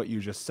somewhere with what you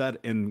just said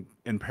in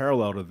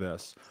parallel to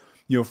this.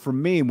 For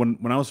me, when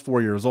I was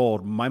 4 years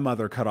old, my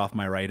mother cut off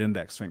my right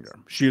index finger.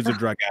 She was a Ah,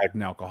 drug addict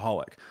and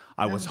alcoholic.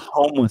 I was oh,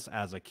 homeless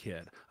as a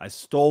kid. I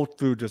stole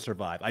food to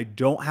survive. I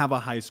don't have a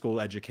high school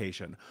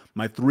education.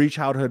 My three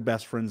childhood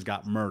best friends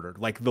got murdered.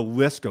 Like the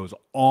list goes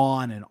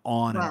on and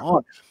on and wow.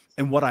 on.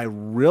 And what I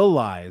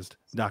realized,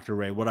 Dr.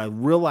 Ray, what I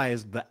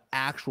realized the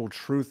actual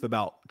truth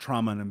about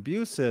trauma and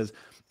abuse is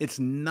it's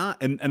not,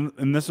 and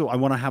this, I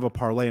want to have a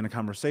parlay and a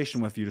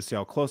conversation with you to see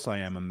how close I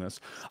am in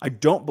this. I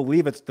don't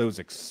believe it's those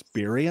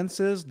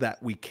experiences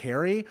that we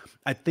carry.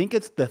 I think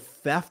it's the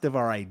theft of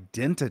our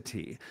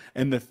identity.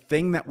 And the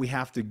thing that we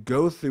have to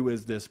go through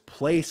is this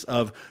place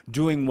of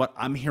doing what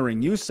I'm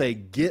hearing you say,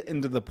 get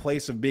into the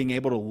place of being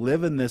able to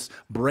live in this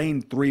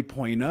brain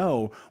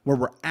 3.0 where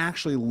we're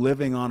actually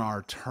living on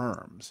our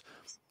terms.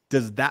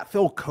 Does that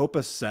feel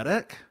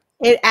copacetic?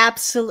 It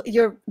absolutely,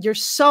 you're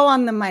so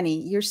on the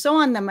money. You're so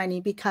on the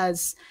money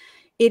because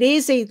it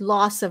is a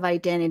loss of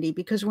identity,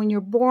 because when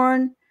you're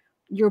born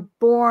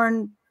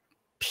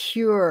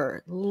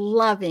pure,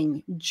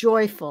 loving,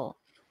 joyful.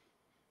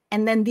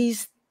 And then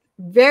these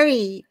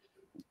very,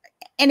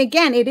 and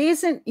again, it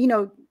isn't,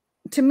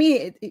 to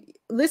me,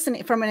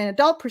 listen, from an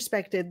adult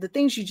perspective, the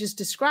things you just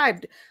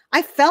described,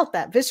 I felt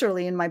that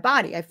viscerally in my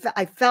body.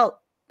 I felt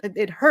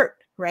it hurt,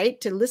 right?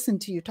 To listen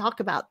to you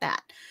talk about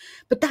that.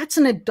 But that's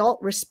an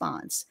adult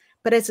response.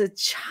 But as a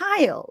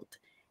child,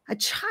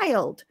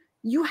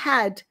 you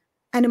had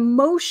an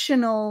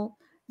emotional,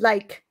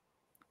 like,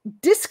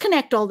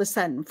 disconnect all of a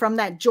sudden from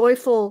that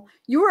joyful,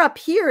 you were up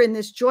here in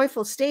this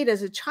joyful state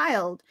as a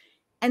child,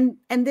 and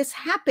this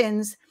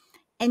happens,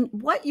 and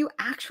what you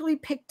actually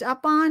picked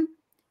up on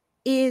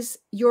is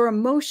your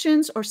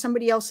emotions or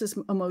somebody else's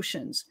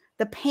emotions,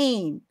 the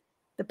pain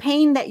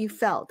that you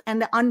felt, and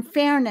the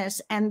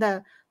unfairness, and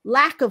the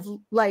lack of,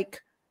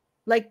 like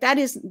that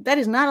is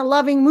not a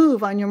loving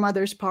move on your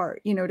mother's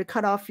part, to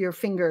cut off your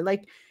finger,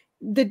 like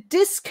the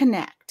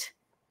disconnect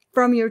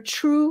from your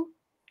true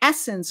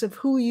essence of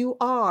who you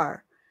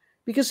are,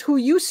 because who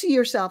you see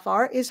yourself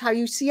are is how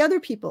you see other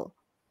people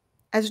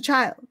as a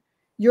child.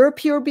 You're a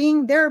pure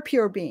being, they're a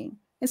pure being,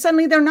 and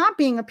suddenly they're not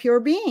being a pure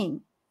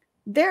being.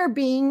 They're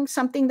being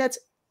something that's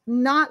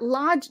not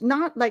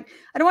not like,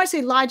 I don't want to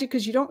say logic,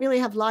 because you don't really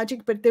have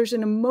logic, but there's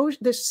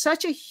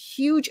such a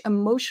huge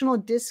emotional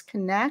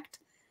disconnect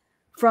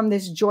from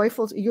this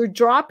joyful, you're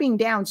dropping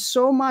down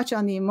so much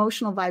on the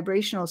emotional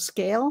vibrational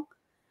scale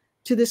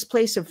to this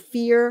place of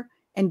fear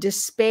and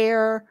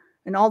despair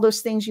and all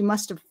those things you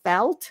must have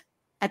felt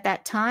at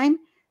that time.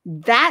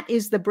 That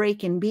is the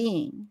break in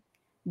being.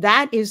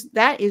 That is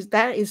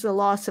the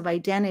loss of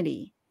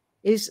identity,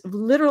 is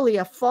literally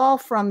a fall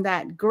from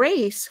that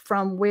grace,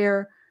 from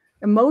where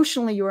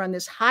emotionally you're on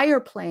this higher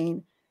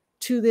plane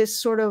to this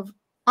sort of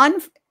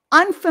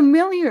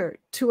unfamiliar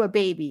to a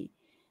baby.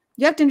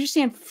 You have to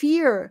understand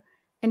fear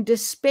and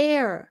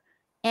despair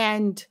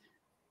and,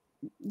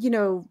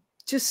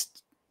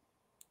 just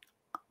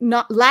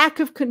not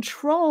lack of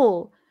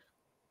control.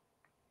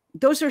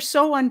 Those are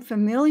so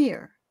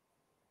unfamiliar.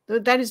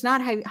 That is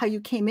not how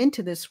you came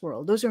into this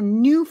world. Those are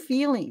new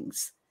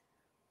feelings.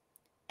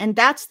 And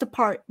that's the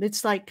part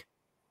that's like,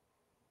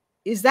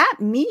 is that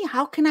me?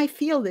 How can I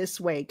feel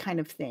this way, kind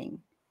of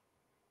thing?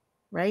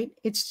 Right?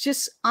 It's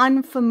just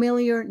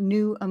unfamiliar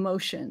new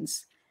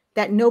emotions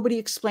that nobody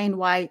explained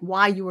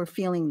why you were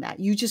feeling that.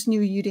 You just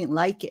knew you didn't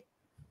like it.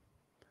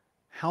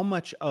 How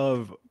much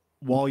of,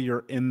 while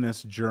you're in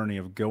this journey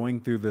of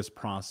going through this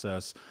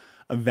process,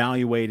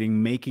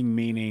 evaluating, making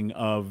meaning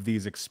of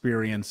these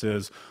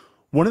experiences,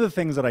 one of the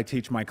things that I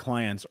teach my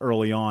clients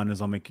early on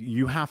is I'm like,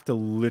 you have to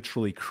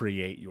literally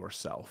create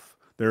yourself.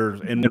 There's,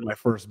 and in my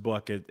first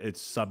book,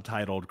 it's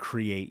subtitled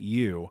Create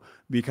You,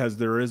 because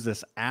there is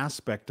this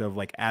aspect of,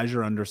 like, as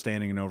you're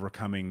understanding and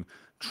overcoming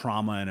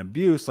trauma and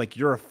abuse, like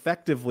you're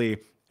effectively,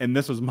 and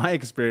this was my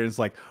experience,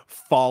 like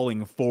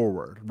falling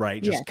forward,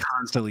 right? Yes. Just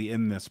constantly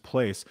in this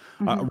place.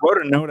 I Mhm.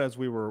 wrote a note as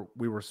we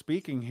were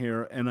speaking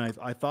here, and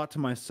I thought to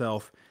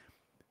myself,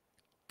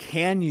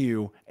 can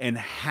you and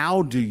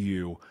how do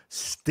you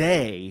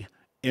stay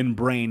in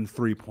brain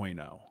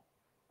 3.0?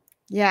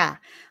 Yeah.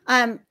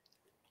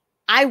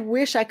 I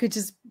wish I could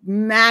just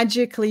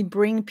magically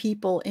bring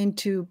people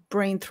into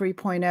brain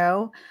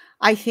 3.0.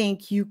 I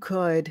think you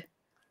could,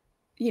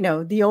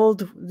 the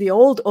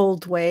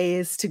old way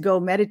is to go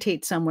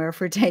meditate somewhere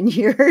for 10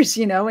 years,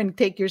 and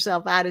take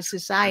yourself out of I've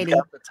society.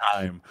 got the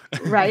time.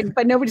 Right.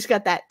 But nobody's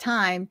got that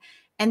time.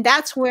 And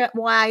that's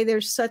why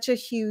there's such a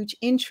huge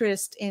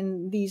interest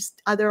in these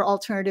other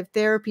alternative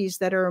therapies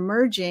that are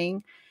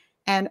emerging.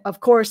 And of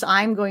course,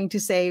 I'm going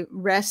to say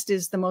rest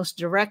is the most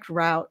direct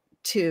route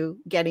to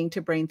getting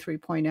to brain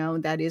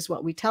 3.0. That is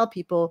what we tell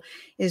people,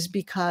 is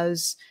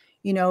because,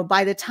 you know,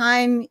 by the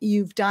time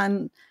you've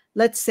done,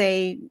 let's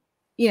say,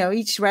 you know,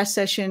 each rest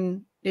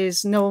session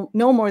is no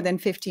more than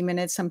 50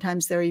 minutes.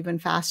 Sometimes they're even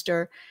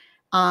faster.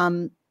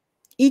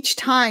 Each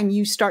time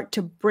you start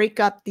to break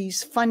up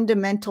these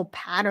fundamental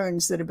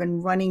patterns that have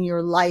been running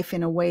your life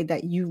in a way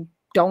that you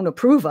don't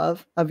approve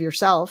of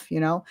yourself, you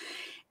know.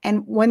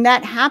 And when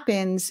that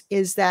happens,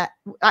 is that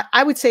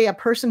I would say a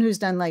person who's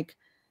done like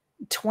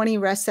 20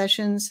 rest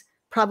sessions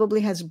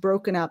probably has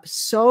broken up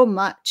so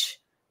much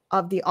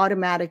of the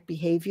automatic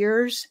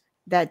behaviors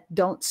that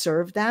don't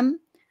serve them,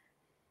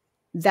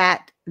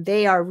 that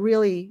they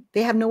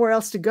have nowhere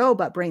else to go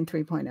but brain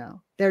 3.0.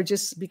 They're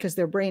just, because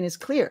their brain is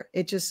clear.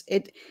 It's just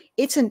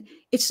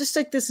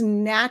like this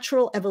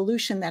natural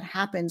evolution that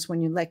happens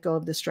when you let go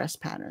of the stress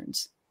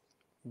patterns.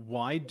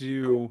 Why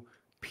do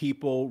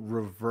people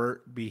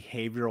revert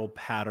behavioral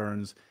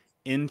patterns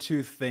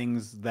into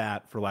things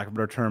that, for lack of a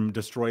better term,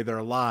 destroy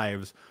their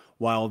lives,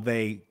 while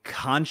they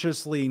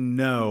consciously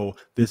know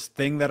this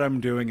thing that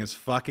I'm doing is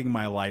fucking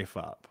my life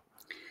up?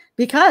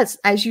 Because,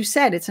 as you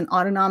said, it's an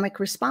autonomic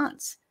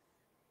response.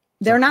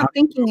 They're not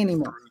thinking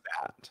anymore.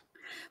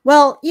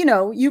 Well, you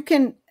know,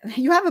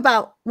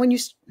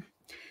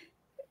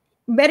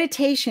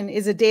 meditation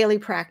is a daily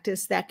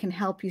practice that can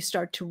help you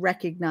start to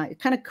recognize,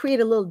 kind of create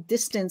a little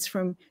distance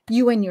from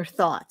you and your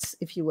thoughts,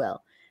 if you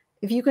will.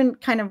 If you can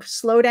kind of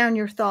slow down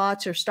your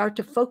thoughts or start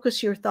to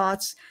focus your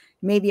thoughts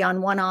maybe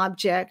on one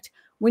object,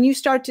 when you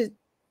start to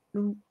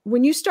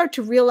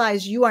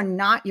realize you are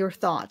not your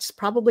thoughts,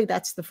 probably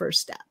that's the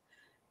first step.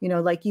 You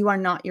know, like, you are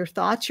not your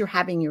thoughts, you're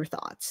having your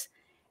thoughts.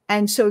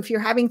 And so if you're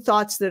having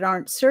thoughts that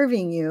aren't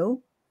serving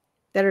you,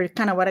 that are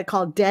kind of what I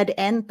call dead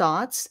end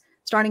thoughts,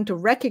 starting to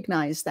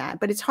recognize that.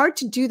 But it's hard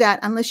to do that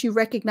unless you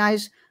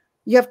recognize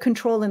you have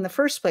control in the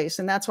first place.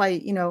 And that's why,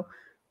 you know,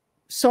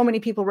 so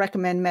many people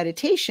recommend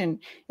meditation.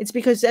 It's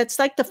because that's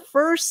like the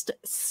first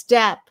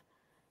step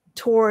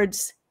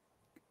towards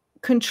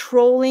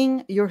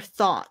controlling your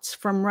thoughts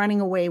from running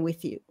away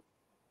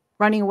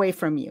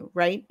from you,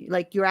 right?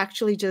 Like, you're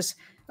actually just,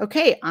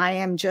 okay, I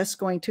am just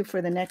going to,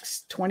 for the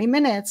next 20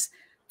 minutes,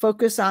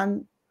 focus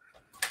on,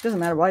 doesn't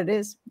matter what it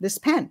is, this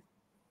pen.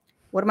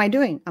 What am I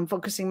doing? I'm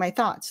focusing my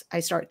thoughts.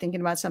 I start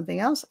thinking about something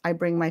else. I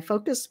bring my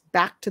focus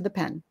back to the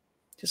pen.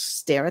 Just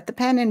stare at the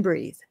pen and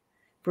breathe.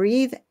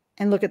 Breathe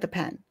and look at the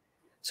pen.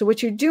 So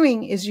what you're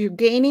doing is you're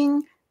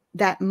gaining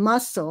that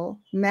muscle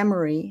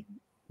memory,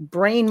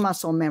 brain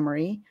muscle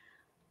memory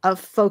of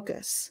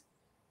focus.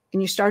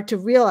 And you start to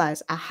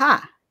realize,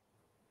 aha,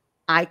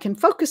 I can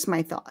focus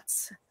my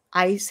thoughts.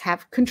 I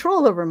have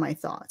control over my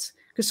thoughts.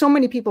 Because so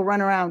many people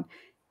run around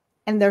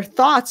and their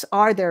thoughts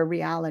are their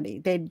reality.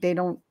 They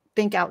don't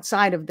think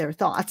outside of their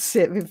thoughts,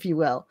 if you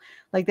will.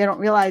 Like, they don't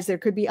realize there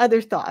could be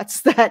other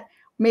thoughts that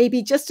may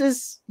be just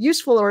as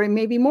useful or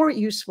maybe more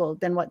useful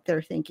than what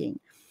they're thinking.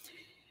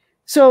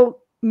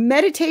 So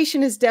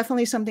meditation is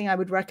definitely something I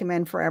would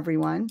recommend for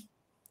everyone.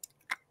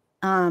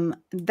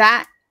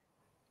 That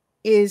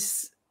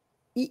is,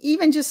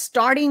 even just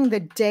starting the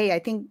day, I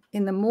think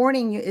in the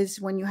morning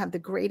is when you have the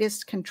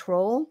greatest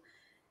control.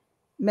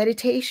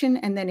 Meditation,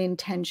 and then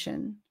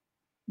intention.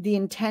 The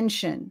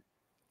intention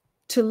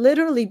to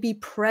literally be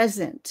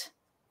present,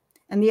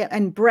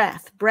 and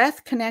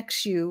breath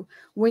connects you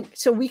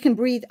so we can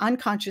breathe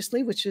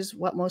unconsciously, which is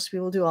what most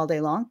people do all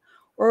day long.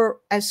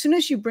 Or as soon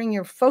as you bring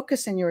your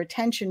focus and your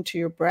attention to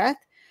your breath,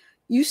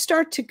 you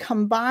start to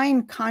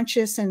combine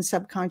conscious and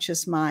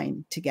subconscious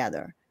mind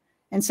together.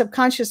 And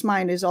subconscious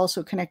mind is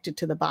also connected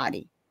to the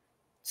body.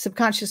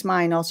 Subconscious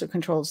mind also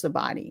controls the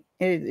body.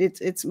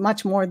 It's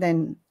much more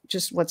than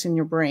just what's in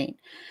your brain.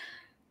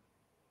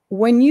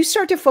 When you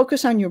start to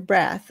focus on your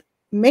breath,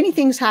 many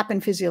things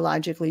happen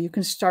physiologically. You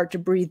can start to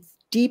breathe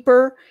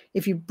deeper.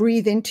 If you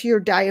breathe into your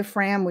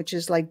diaphragm, which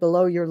is like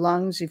below your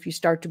lungs, if you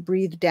start to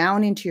breathe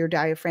down into your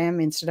diaphragm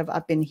instead of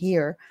up in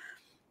here,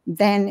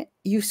 then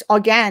you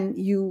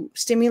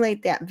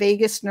stimulate that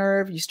vagus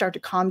nerve. You start to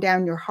calm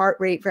down your heart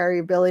rate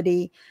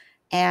variability,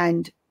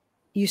 and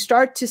you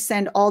start to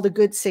send all the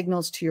good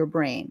signals to your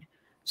brain.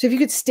 So if you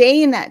could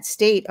stay in that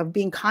state of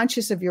being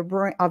conscious of your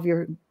brain, of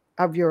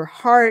your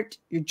heart,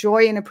 your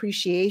joy and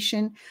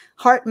appreciation,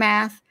 heart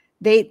math,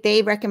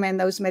 they recommend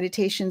those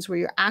meditations where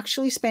you're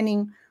actually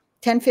spending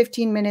 10,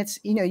 15 minutes.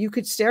 You know, you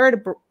could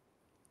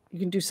you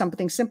can do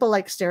something simple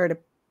like stare at a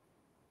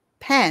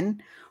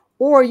pen,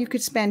 or you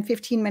could spend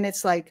 15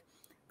 minutes like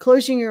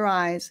closing your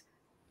eyes,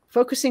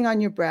 focusing on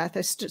your breath.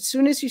 As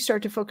soon as you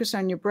start to focus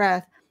on your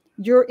breath,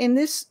 you're in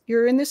this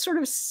sort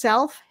of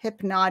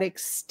self-hypnotic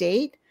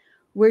state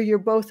where you're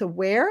both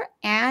aware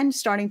and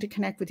starting to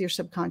connect with your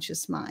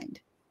subconscious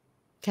mind.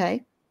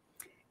 Okay.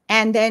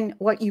 And then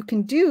what you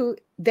can do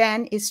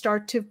then is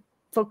start to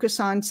focus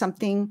on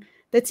something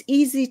that's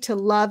easy to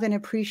love and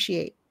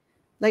appreciate,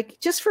 like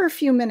just for a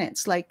few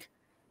minutes, like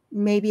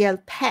maybe a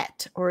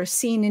pet or a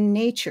scene in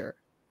nature,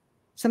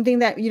 something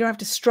that you don't have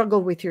to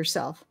struggle with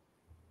yourself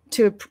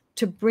to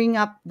bring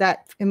up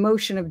that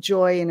emotion of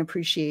joy and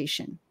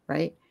appreciation,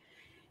 right?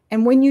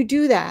 And when you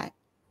do that,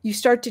 you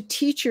start to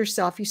teach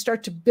yourself, you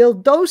start to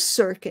build those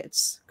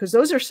circuits, because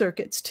those are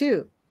circuits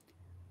too,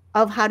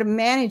 of how to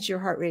manage your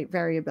heart rate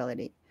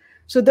variability.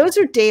 So those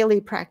are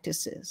daily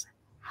practices.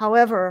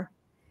 However,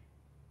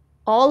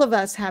 all of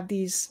us have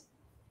these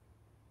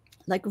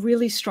like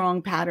really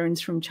strong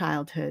patterns from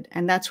childhood,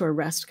 and that's where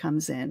rest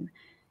comes in.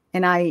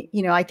 And I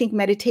think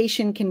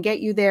meditation can get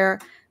you there,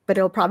 but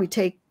it'll probably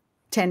take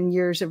 10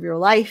 years of your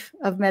life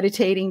of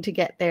meditating to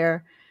get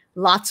there,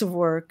 lots of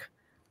work,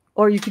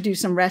 or you could do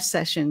some rest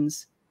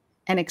sessions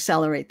and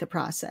accelerate the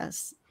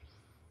process.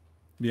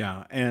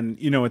 Yeah. And,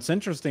 it's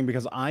interesting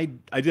because I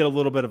did a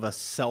little bit of a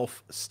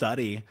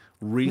self-study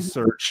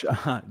research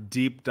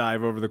deep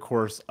dive over the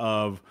course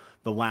of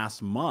the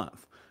last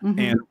month.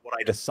 And what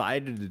I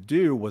decided to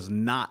do was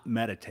not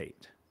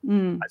meditate.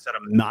 I said,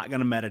 I'm not going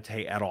to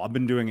meditate at all. I've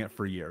been doing it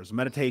for years.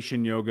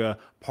 Meditation, yoga,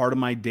 part of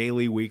my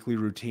daily, weekly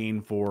routine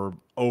for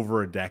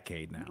over a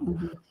decade now.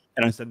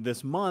 And I said,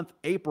 this month,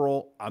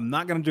 April, I'm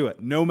not going to do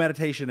it. No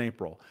meditation,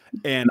 April.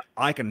 And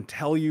I can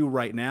tell you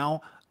right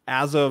now,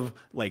 as of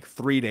like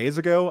 3 days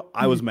ago,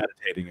 I was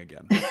meditating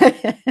again.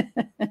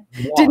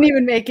 Didn't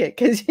even make it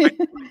because I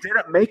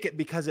didn't make it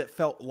because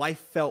life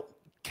felt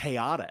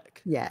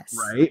chaotic. Yes.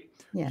 Right.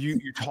 Yes. You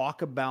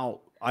talk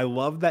about, I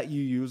love that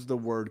you use the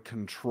word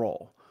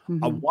control.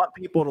 I want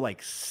people to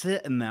like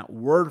sit in that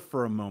word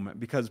for a moment,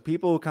 because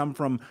people who come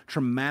from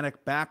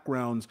traumatic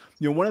backgrounds,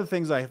 one of the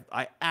things I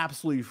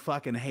absolutely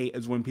fucking hate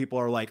is when people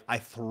are like, I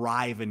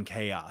thrive in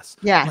chaos.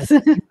 Yes.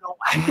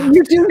 Like,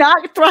 you do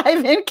not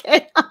thrive in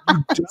chaos.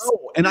 You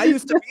don't. And I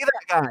used to be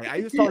that guy. I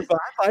used to always go,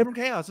 I thrive in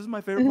chaos. This is my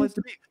favorite place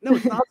to be. No,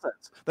 it's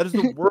nonsense. That is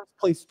the worst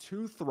place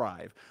to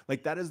thrive.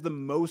 Like, that is the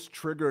most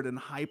triggered and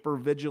hyper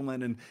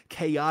vigilant and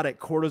chaotic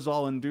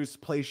cortisol induced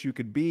place you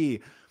could be.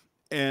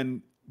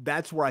 And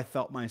that's where I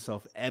felt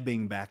myself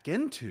ebbing back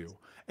into.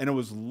 And I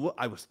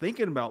was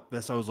thinking about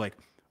this. I was like,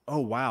 oh,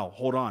 wow,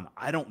 hold on.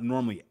 I don't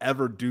normally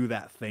ever do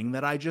that thing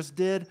that I just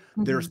did.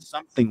 There's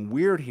something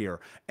weird here.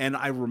 And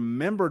I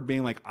remembered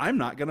being like, I'm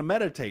not going to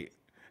meditate.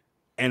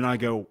 And I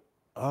go,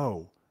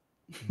 oh,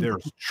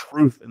 there's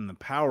truth in the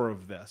power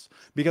of this,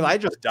 because I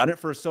just done it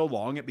for so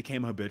long. It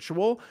became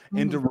habitual.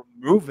 And to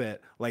remove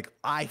it, like,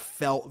 I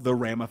felt the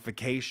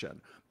ramification.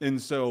 And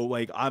so,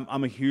 like,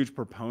 I'm a huge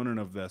proponent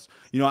of this.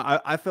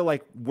 I feel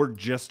like we're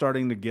just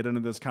starting to get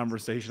into this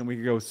conversation. We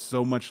could go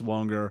so much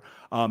longer.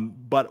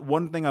 But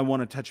one thing I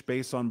want to touch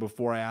base on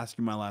before I ask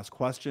you my last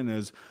question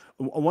is,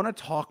 I want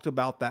to talk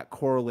about that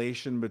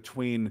correlation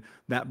between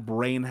that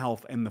brain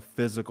health and the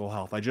physical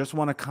health. I just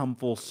want to come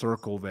full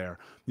circle there.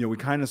 We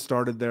kind of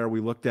started there.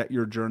 We looked at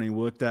your journey.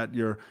 We looked at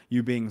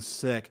you being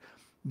sick.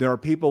 There are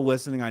people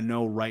listening I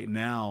know right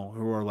now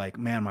who are like,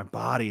 man, my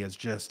body is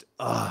just,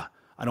 I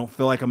don't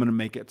feel like I'm going to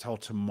make it till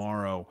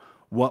tomorrow.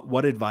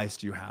 What advice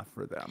do you have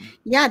for them?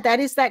 Yeah, that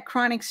is that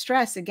chronic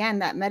stress. Again,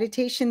 that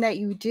meditation that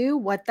you do,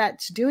 what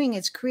that's doing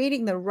is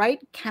creating the right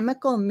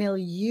chemical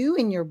milieu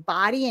in your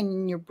body and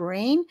in your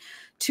brain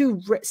to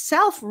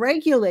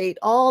self-regulate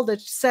all the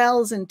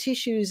cells and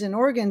tissues and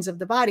organs of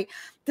the body.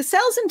 The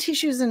cells and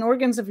tissues and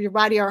organs of your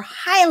body are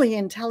highly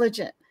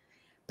intelligent,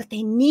 but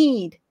they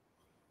need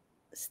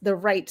the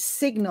right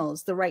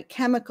signals, the right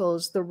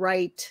chemicals, the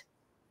right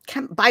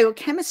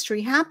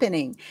biochemistry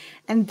happening.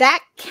 And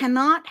that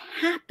cannot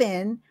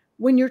happen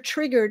when you're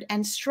triggered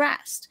and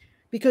stressed,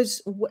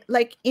 because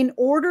like, in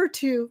order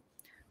to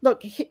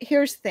look,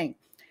 here's the thing.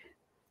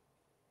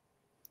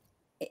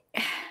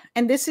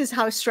 And this is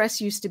how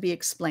stress used to be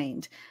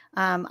explained.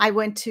 I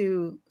went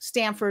to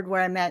Stanford,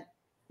 where I met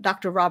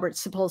Dr. Robert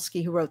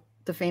Sapolsky, who wrote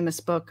the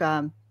famous book,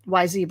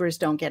 Why Zebras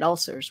Don't Get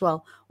Ulcers.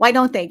 Well, why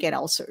don't they get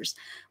ulcers?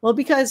 Well,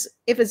 because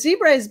if a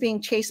zebra is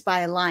being chased by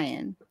a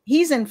lion,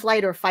 he's in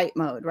flight or fight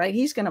mode, right?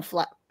 He's going to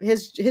fly.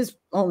 His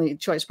only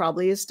choice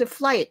probably is to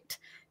flight,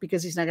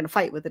 because he's not going to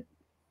fight with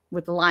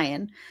the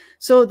lion.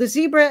 So the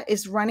zebra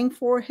is running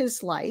for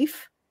his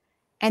life.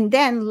 And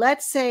then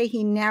let's say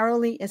he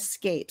narrowly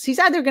escapes. He's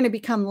either going to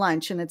become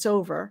lunch and it's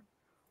over,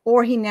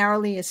 or he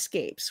narrowly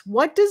escapes.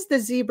 What does the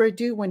zebra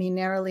do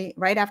when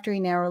right after he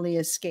narrowly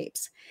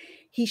escapes?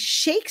 He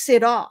shakes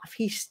it off.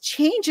 He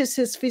changes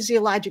his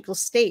physiological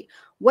state.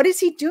 What is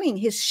he doing?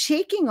 He's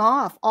shaking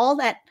off all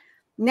that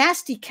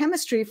nasty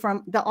chemistry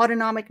from the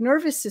autonomic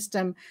nervous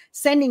system,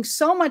 sending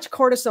so much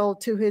cortisol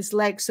to his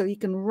legs so he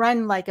can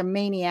run like a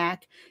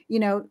maniac,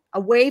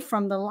 away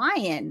from the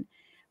lion.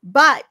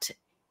 But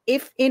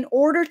if in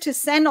order to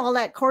send all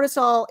that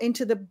cortisol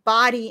into the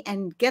body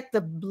and get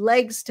the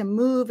legs to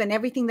move and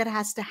everything that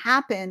has to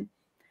happen,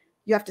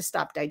 you have to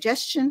stop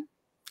digestion.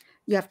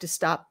 You have to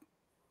stop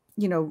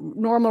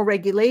normal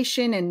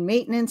regulation and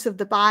maintenance of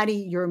the body.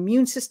 Your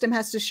immune system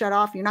has to shut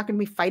off. You're not going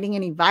to be fighting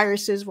any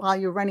viruses while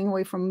you're running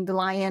away from the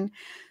lion.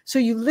 So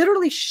you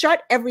literally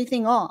shut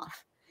everything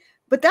off.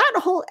 But that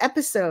whole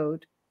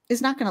episode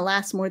is not going to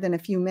last more than a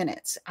few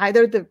minutes.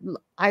 Either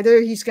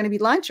he's going to be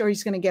lunch or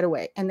he's going to get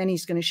away, and then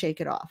he's going to shake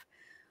it off.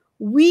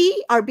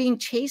 we are being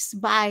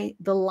chased by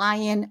the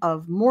lion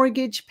of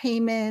mortgage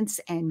payments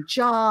and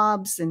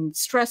jobs and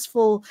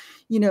stressful,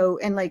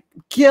 and like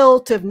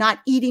guilt of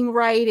not eating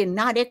right and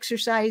not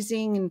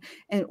exercising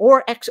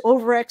or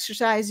over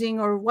exercising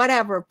or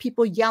whatever,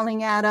 people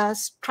yelling at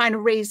us, trying to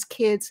raise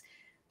kids.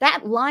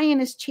 That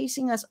lion is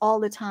chasing us all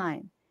the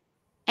time.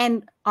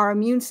 And our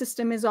immune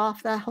system is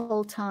off the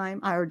whole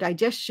time. Our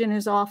digestion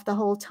is off the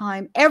whole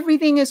time.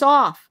 Everything is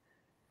off.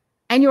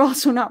 And you're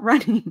also not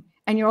running,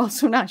 and you're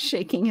also not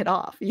shaking it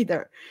off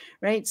either,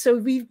 right? So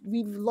we've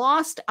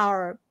lost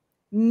our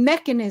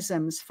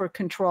mechanisms for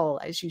control,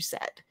 as you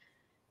said,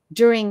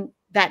 during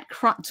that.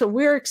 So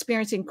we're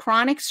experiencing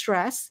chronic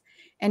stress,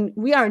 and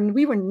we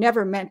were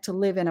never meant to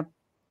live in a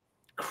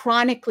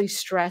chronically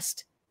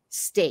stressed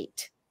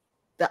state.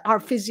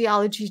 Our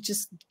physiology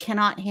just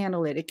cannot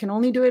handle it. It can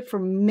only do it for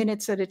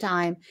minutes at a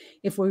time.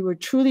 If we were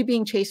truly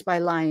being chased by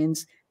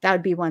lions, that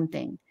would be one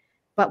thing.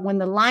 But when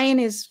the lion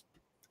is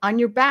on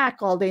your back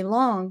all day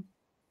long,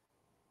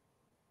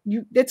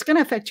 it's going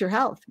to affect your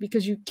health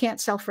because you can't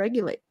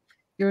self-regulate.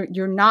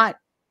 You're not,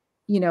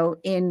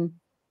 in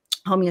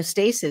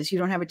homeostasis. You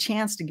don't have a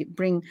chance to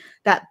bring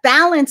that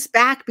balance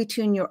back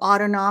between your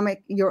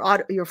autonomic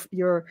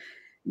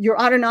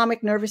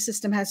nervous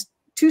system has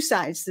two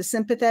sides, the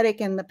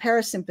sympathetic and the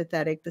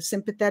parasympathetic. The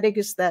sympathetic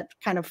is that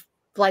kind of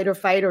flight or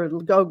fight or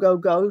go, go,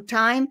 go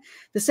time.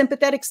 The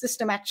sympathetic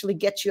system actually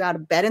gets you out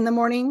of bed in the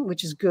morning,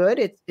 which is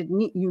good.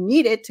 You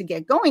need it to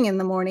get going in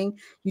the morning.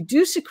 You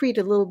do secrete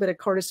a little bit of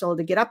cortisol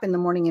to get up in the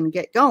morning and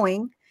get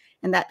going.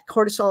 And that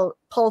cortisol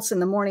pulse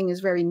in the morning is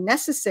very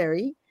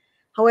necessary.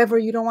 However,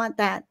 you don't want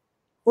that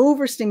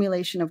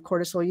overstimulation of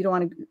cortisol. You don't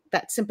want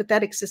that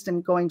sympathetic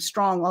system going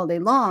strong all day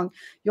long.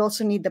 You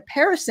also need the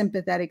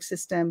parasympathetic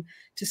system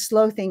to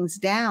slow things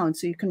down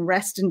so you can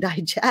rest and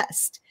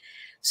digest.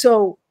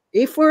 So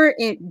if we're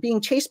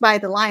being chased by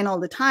the lion all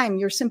the time,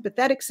 your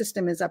sympathetic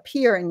system is up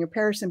here and your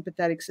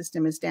parasympathetic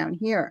system is down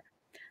here.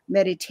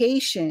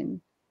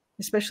 Meditation,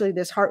 especially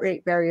this heart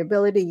rate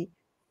variability,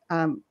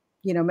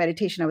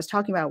 meditation I was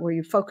talking about, where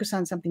you focus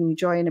on something you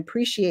enjoy and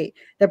appreciate,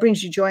 that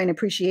brings you joy and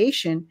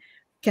appreciation,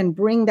 can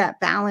bring that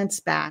balance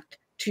back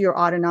to your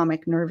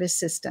autonomic nervous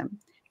system.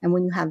 And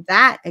when you have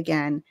that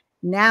again,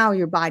 now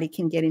your body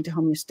can get into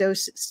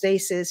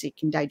homeostasis. You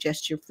can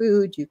digest your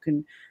food. You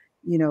can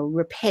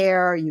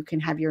repair, you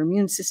can have your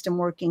immune system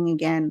working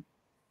again.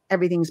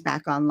 Everything's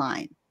back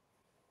online.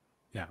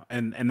 Yeah.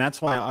 And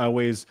that's why I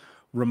always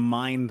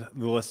remind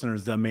the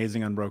listeners, the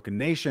Amazing Unbroken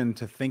Nation,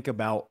 to think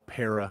about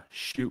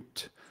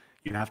parachute.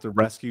 You have to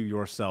rescue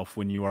yourself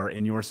when you are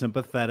in your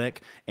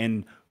sympathetic,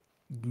 and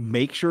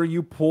make sure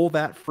you pull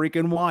that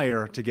freaking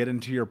wire to get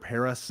into your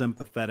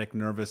parasympathetic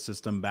nervous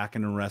system, back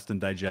into rest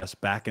and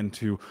digest, back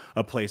into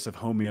a place of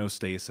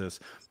homeostasis.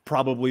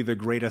 Probably the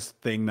greatest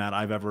thing that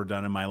I've ever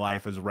done in my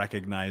life is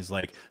recognize,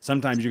 like,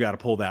 sometimes you got to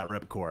pull that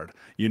ripcord,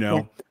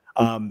 Yeah.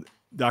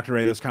 Dr.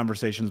 Ray, this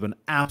conversation has been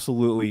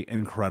absolutely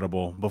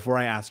incredible. Before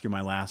I ask you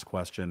my last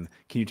question,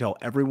 can you tell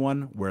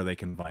everyone where they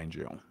can find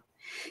you?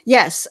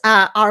 Yes,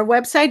 our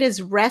website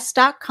is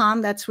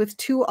rest.com. That's with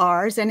 2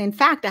 R's. And in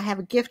fact, I have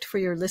a gift for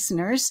your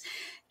listeners.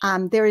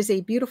 There is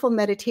a beautiful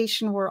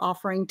meditation we're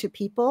offering to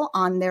people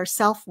on their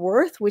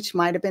self-worth, which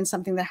might have been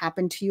something that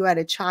happened to you as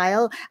a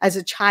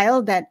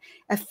child that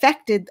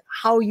affected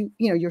how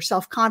your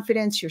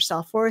self-confidence, your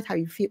self-worth, how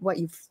you feel, what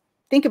you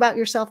think about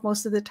yourself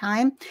most of the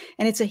time.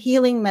 And it's a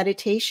healing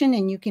meditation,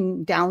 and you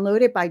can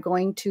download it by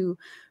going to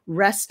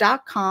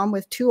rest.com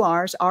with 2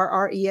 R's,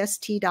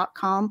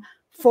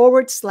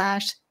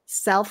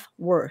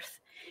 rrest.com/self-worth.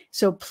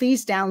 So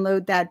please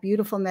download that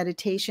beautiful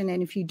meditation.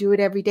 And if you do it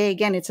every day,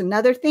 again, it's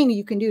another thing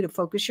you can do to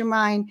focus your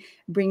mind,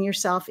 bring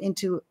yourself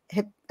into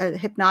a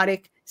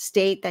hypnotic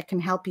state that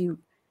can help you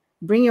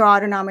bring your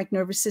autonomic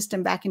nervous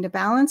system back into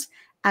balance,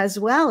 as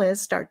well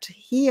as start to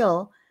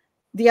heal.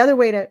 The other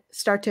way to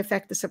start to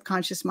affect the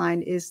subconscious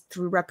mind is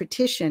through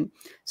repetition.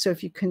 So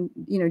if you can,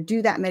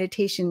 do that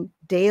meditation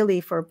daily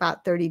for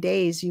about 30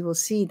 days, you will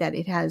see that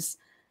it has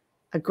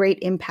a great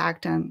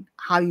impact on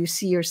how you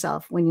see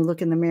yourself when you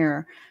look in the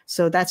mirror.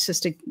 So that's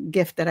just a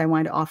gift that I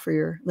want to offer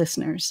your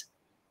listeners.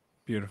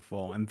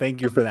 Beautiful. And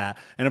thank you for that.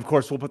 And of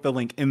course, we'll put the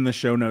link in the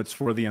show notes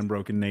for the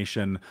Unbroken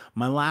Nation.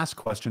 My last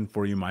question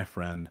for you, my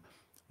friend,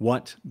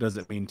 what does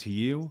it mean to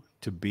you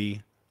to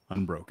be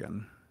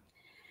unbroken?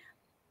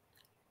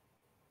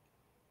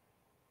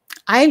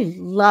 I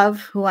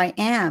love who I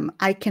am.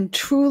 I can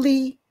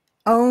truly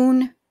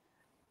own,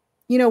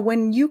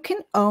 when you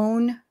can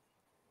own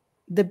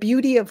the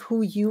beauty of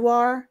who you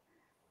are,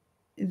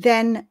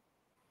 then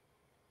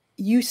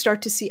you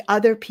start to see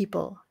other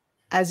people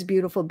as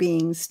beautiful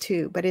beings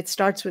too. But it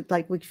starts with,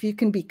 like, if you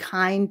can be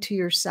kind to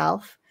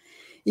yourself,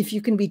 if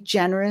you can be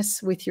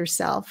generous with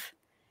yourself,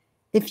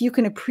 if you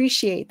can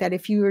appreciate that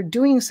if you are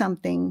doing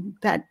something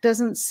that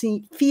doesn't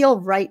feel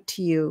right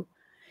to you,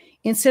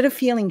 instead of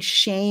feeling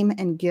shame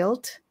and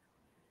guilt,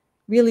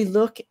 really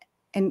look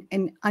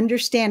and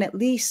understand at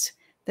least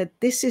that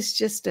this is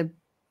just a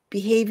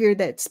behavior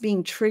that's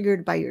being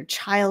triggered by your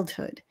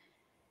childhood,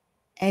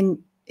 and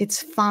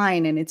it's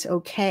fine and it's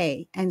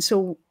okay. And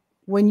so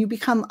when you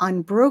become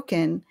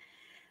unbroken,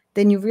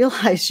 then you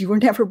realize you were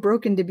never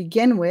broken to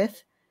begin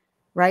with,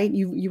 right?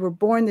 You were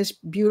born this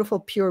beautiful,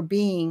 pure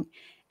being.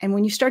 And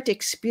when you start to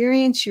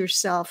experience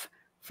yourself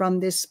from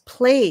this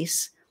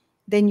place,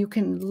 then you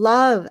can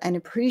love and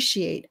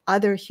appreciate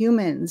other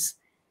humans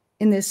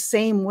in this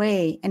same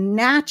way and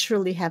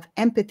naturally have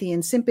empathy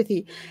and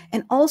sympathy,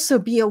 and also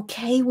be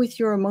okay with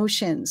your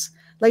emotions.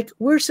 Like,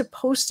 we're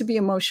supposed to be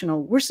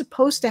emotional. We're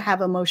supposed to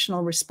have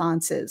emotional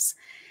responses.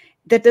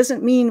 That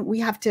doesn't mean we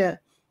have to,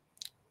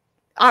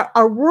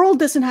 our world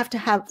doesn't have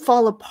to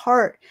fall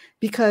apart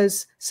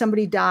because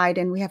somebody died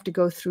and we have to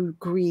go through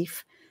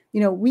grief. You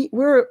know,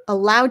 we're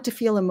allowed to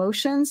feel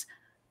emotions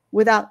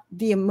without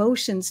the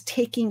emotions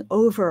taking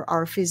over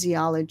our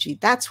physiology.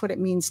 That's what it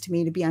means to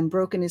me to be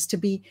unbroken, is to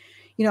be,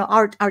 you know,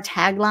 our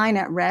tagline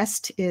at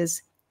Rest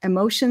is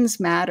emotions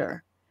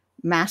matter,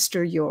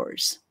 master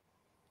yours.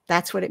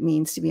 That's what it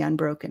means to be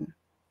unbroken.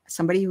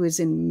 Somebody who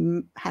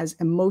has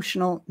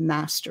emotional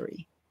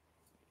mastery.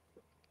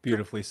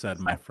 Beautifully said,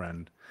 my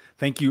friend.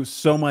 Thank you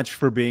so much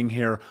for being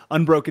here.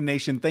 Unbroken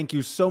Nation, thank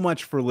you so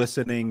much for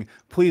listening.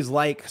 Please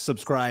like,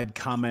 subscribe,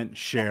 comment,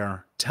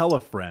 share, tell a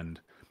friend.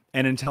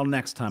 And until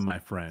next time, my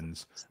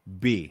friends,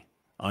 be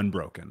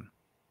unbroken.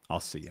 I'll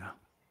see ya.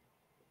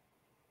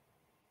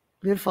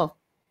 Beautiful.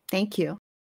 Thank you.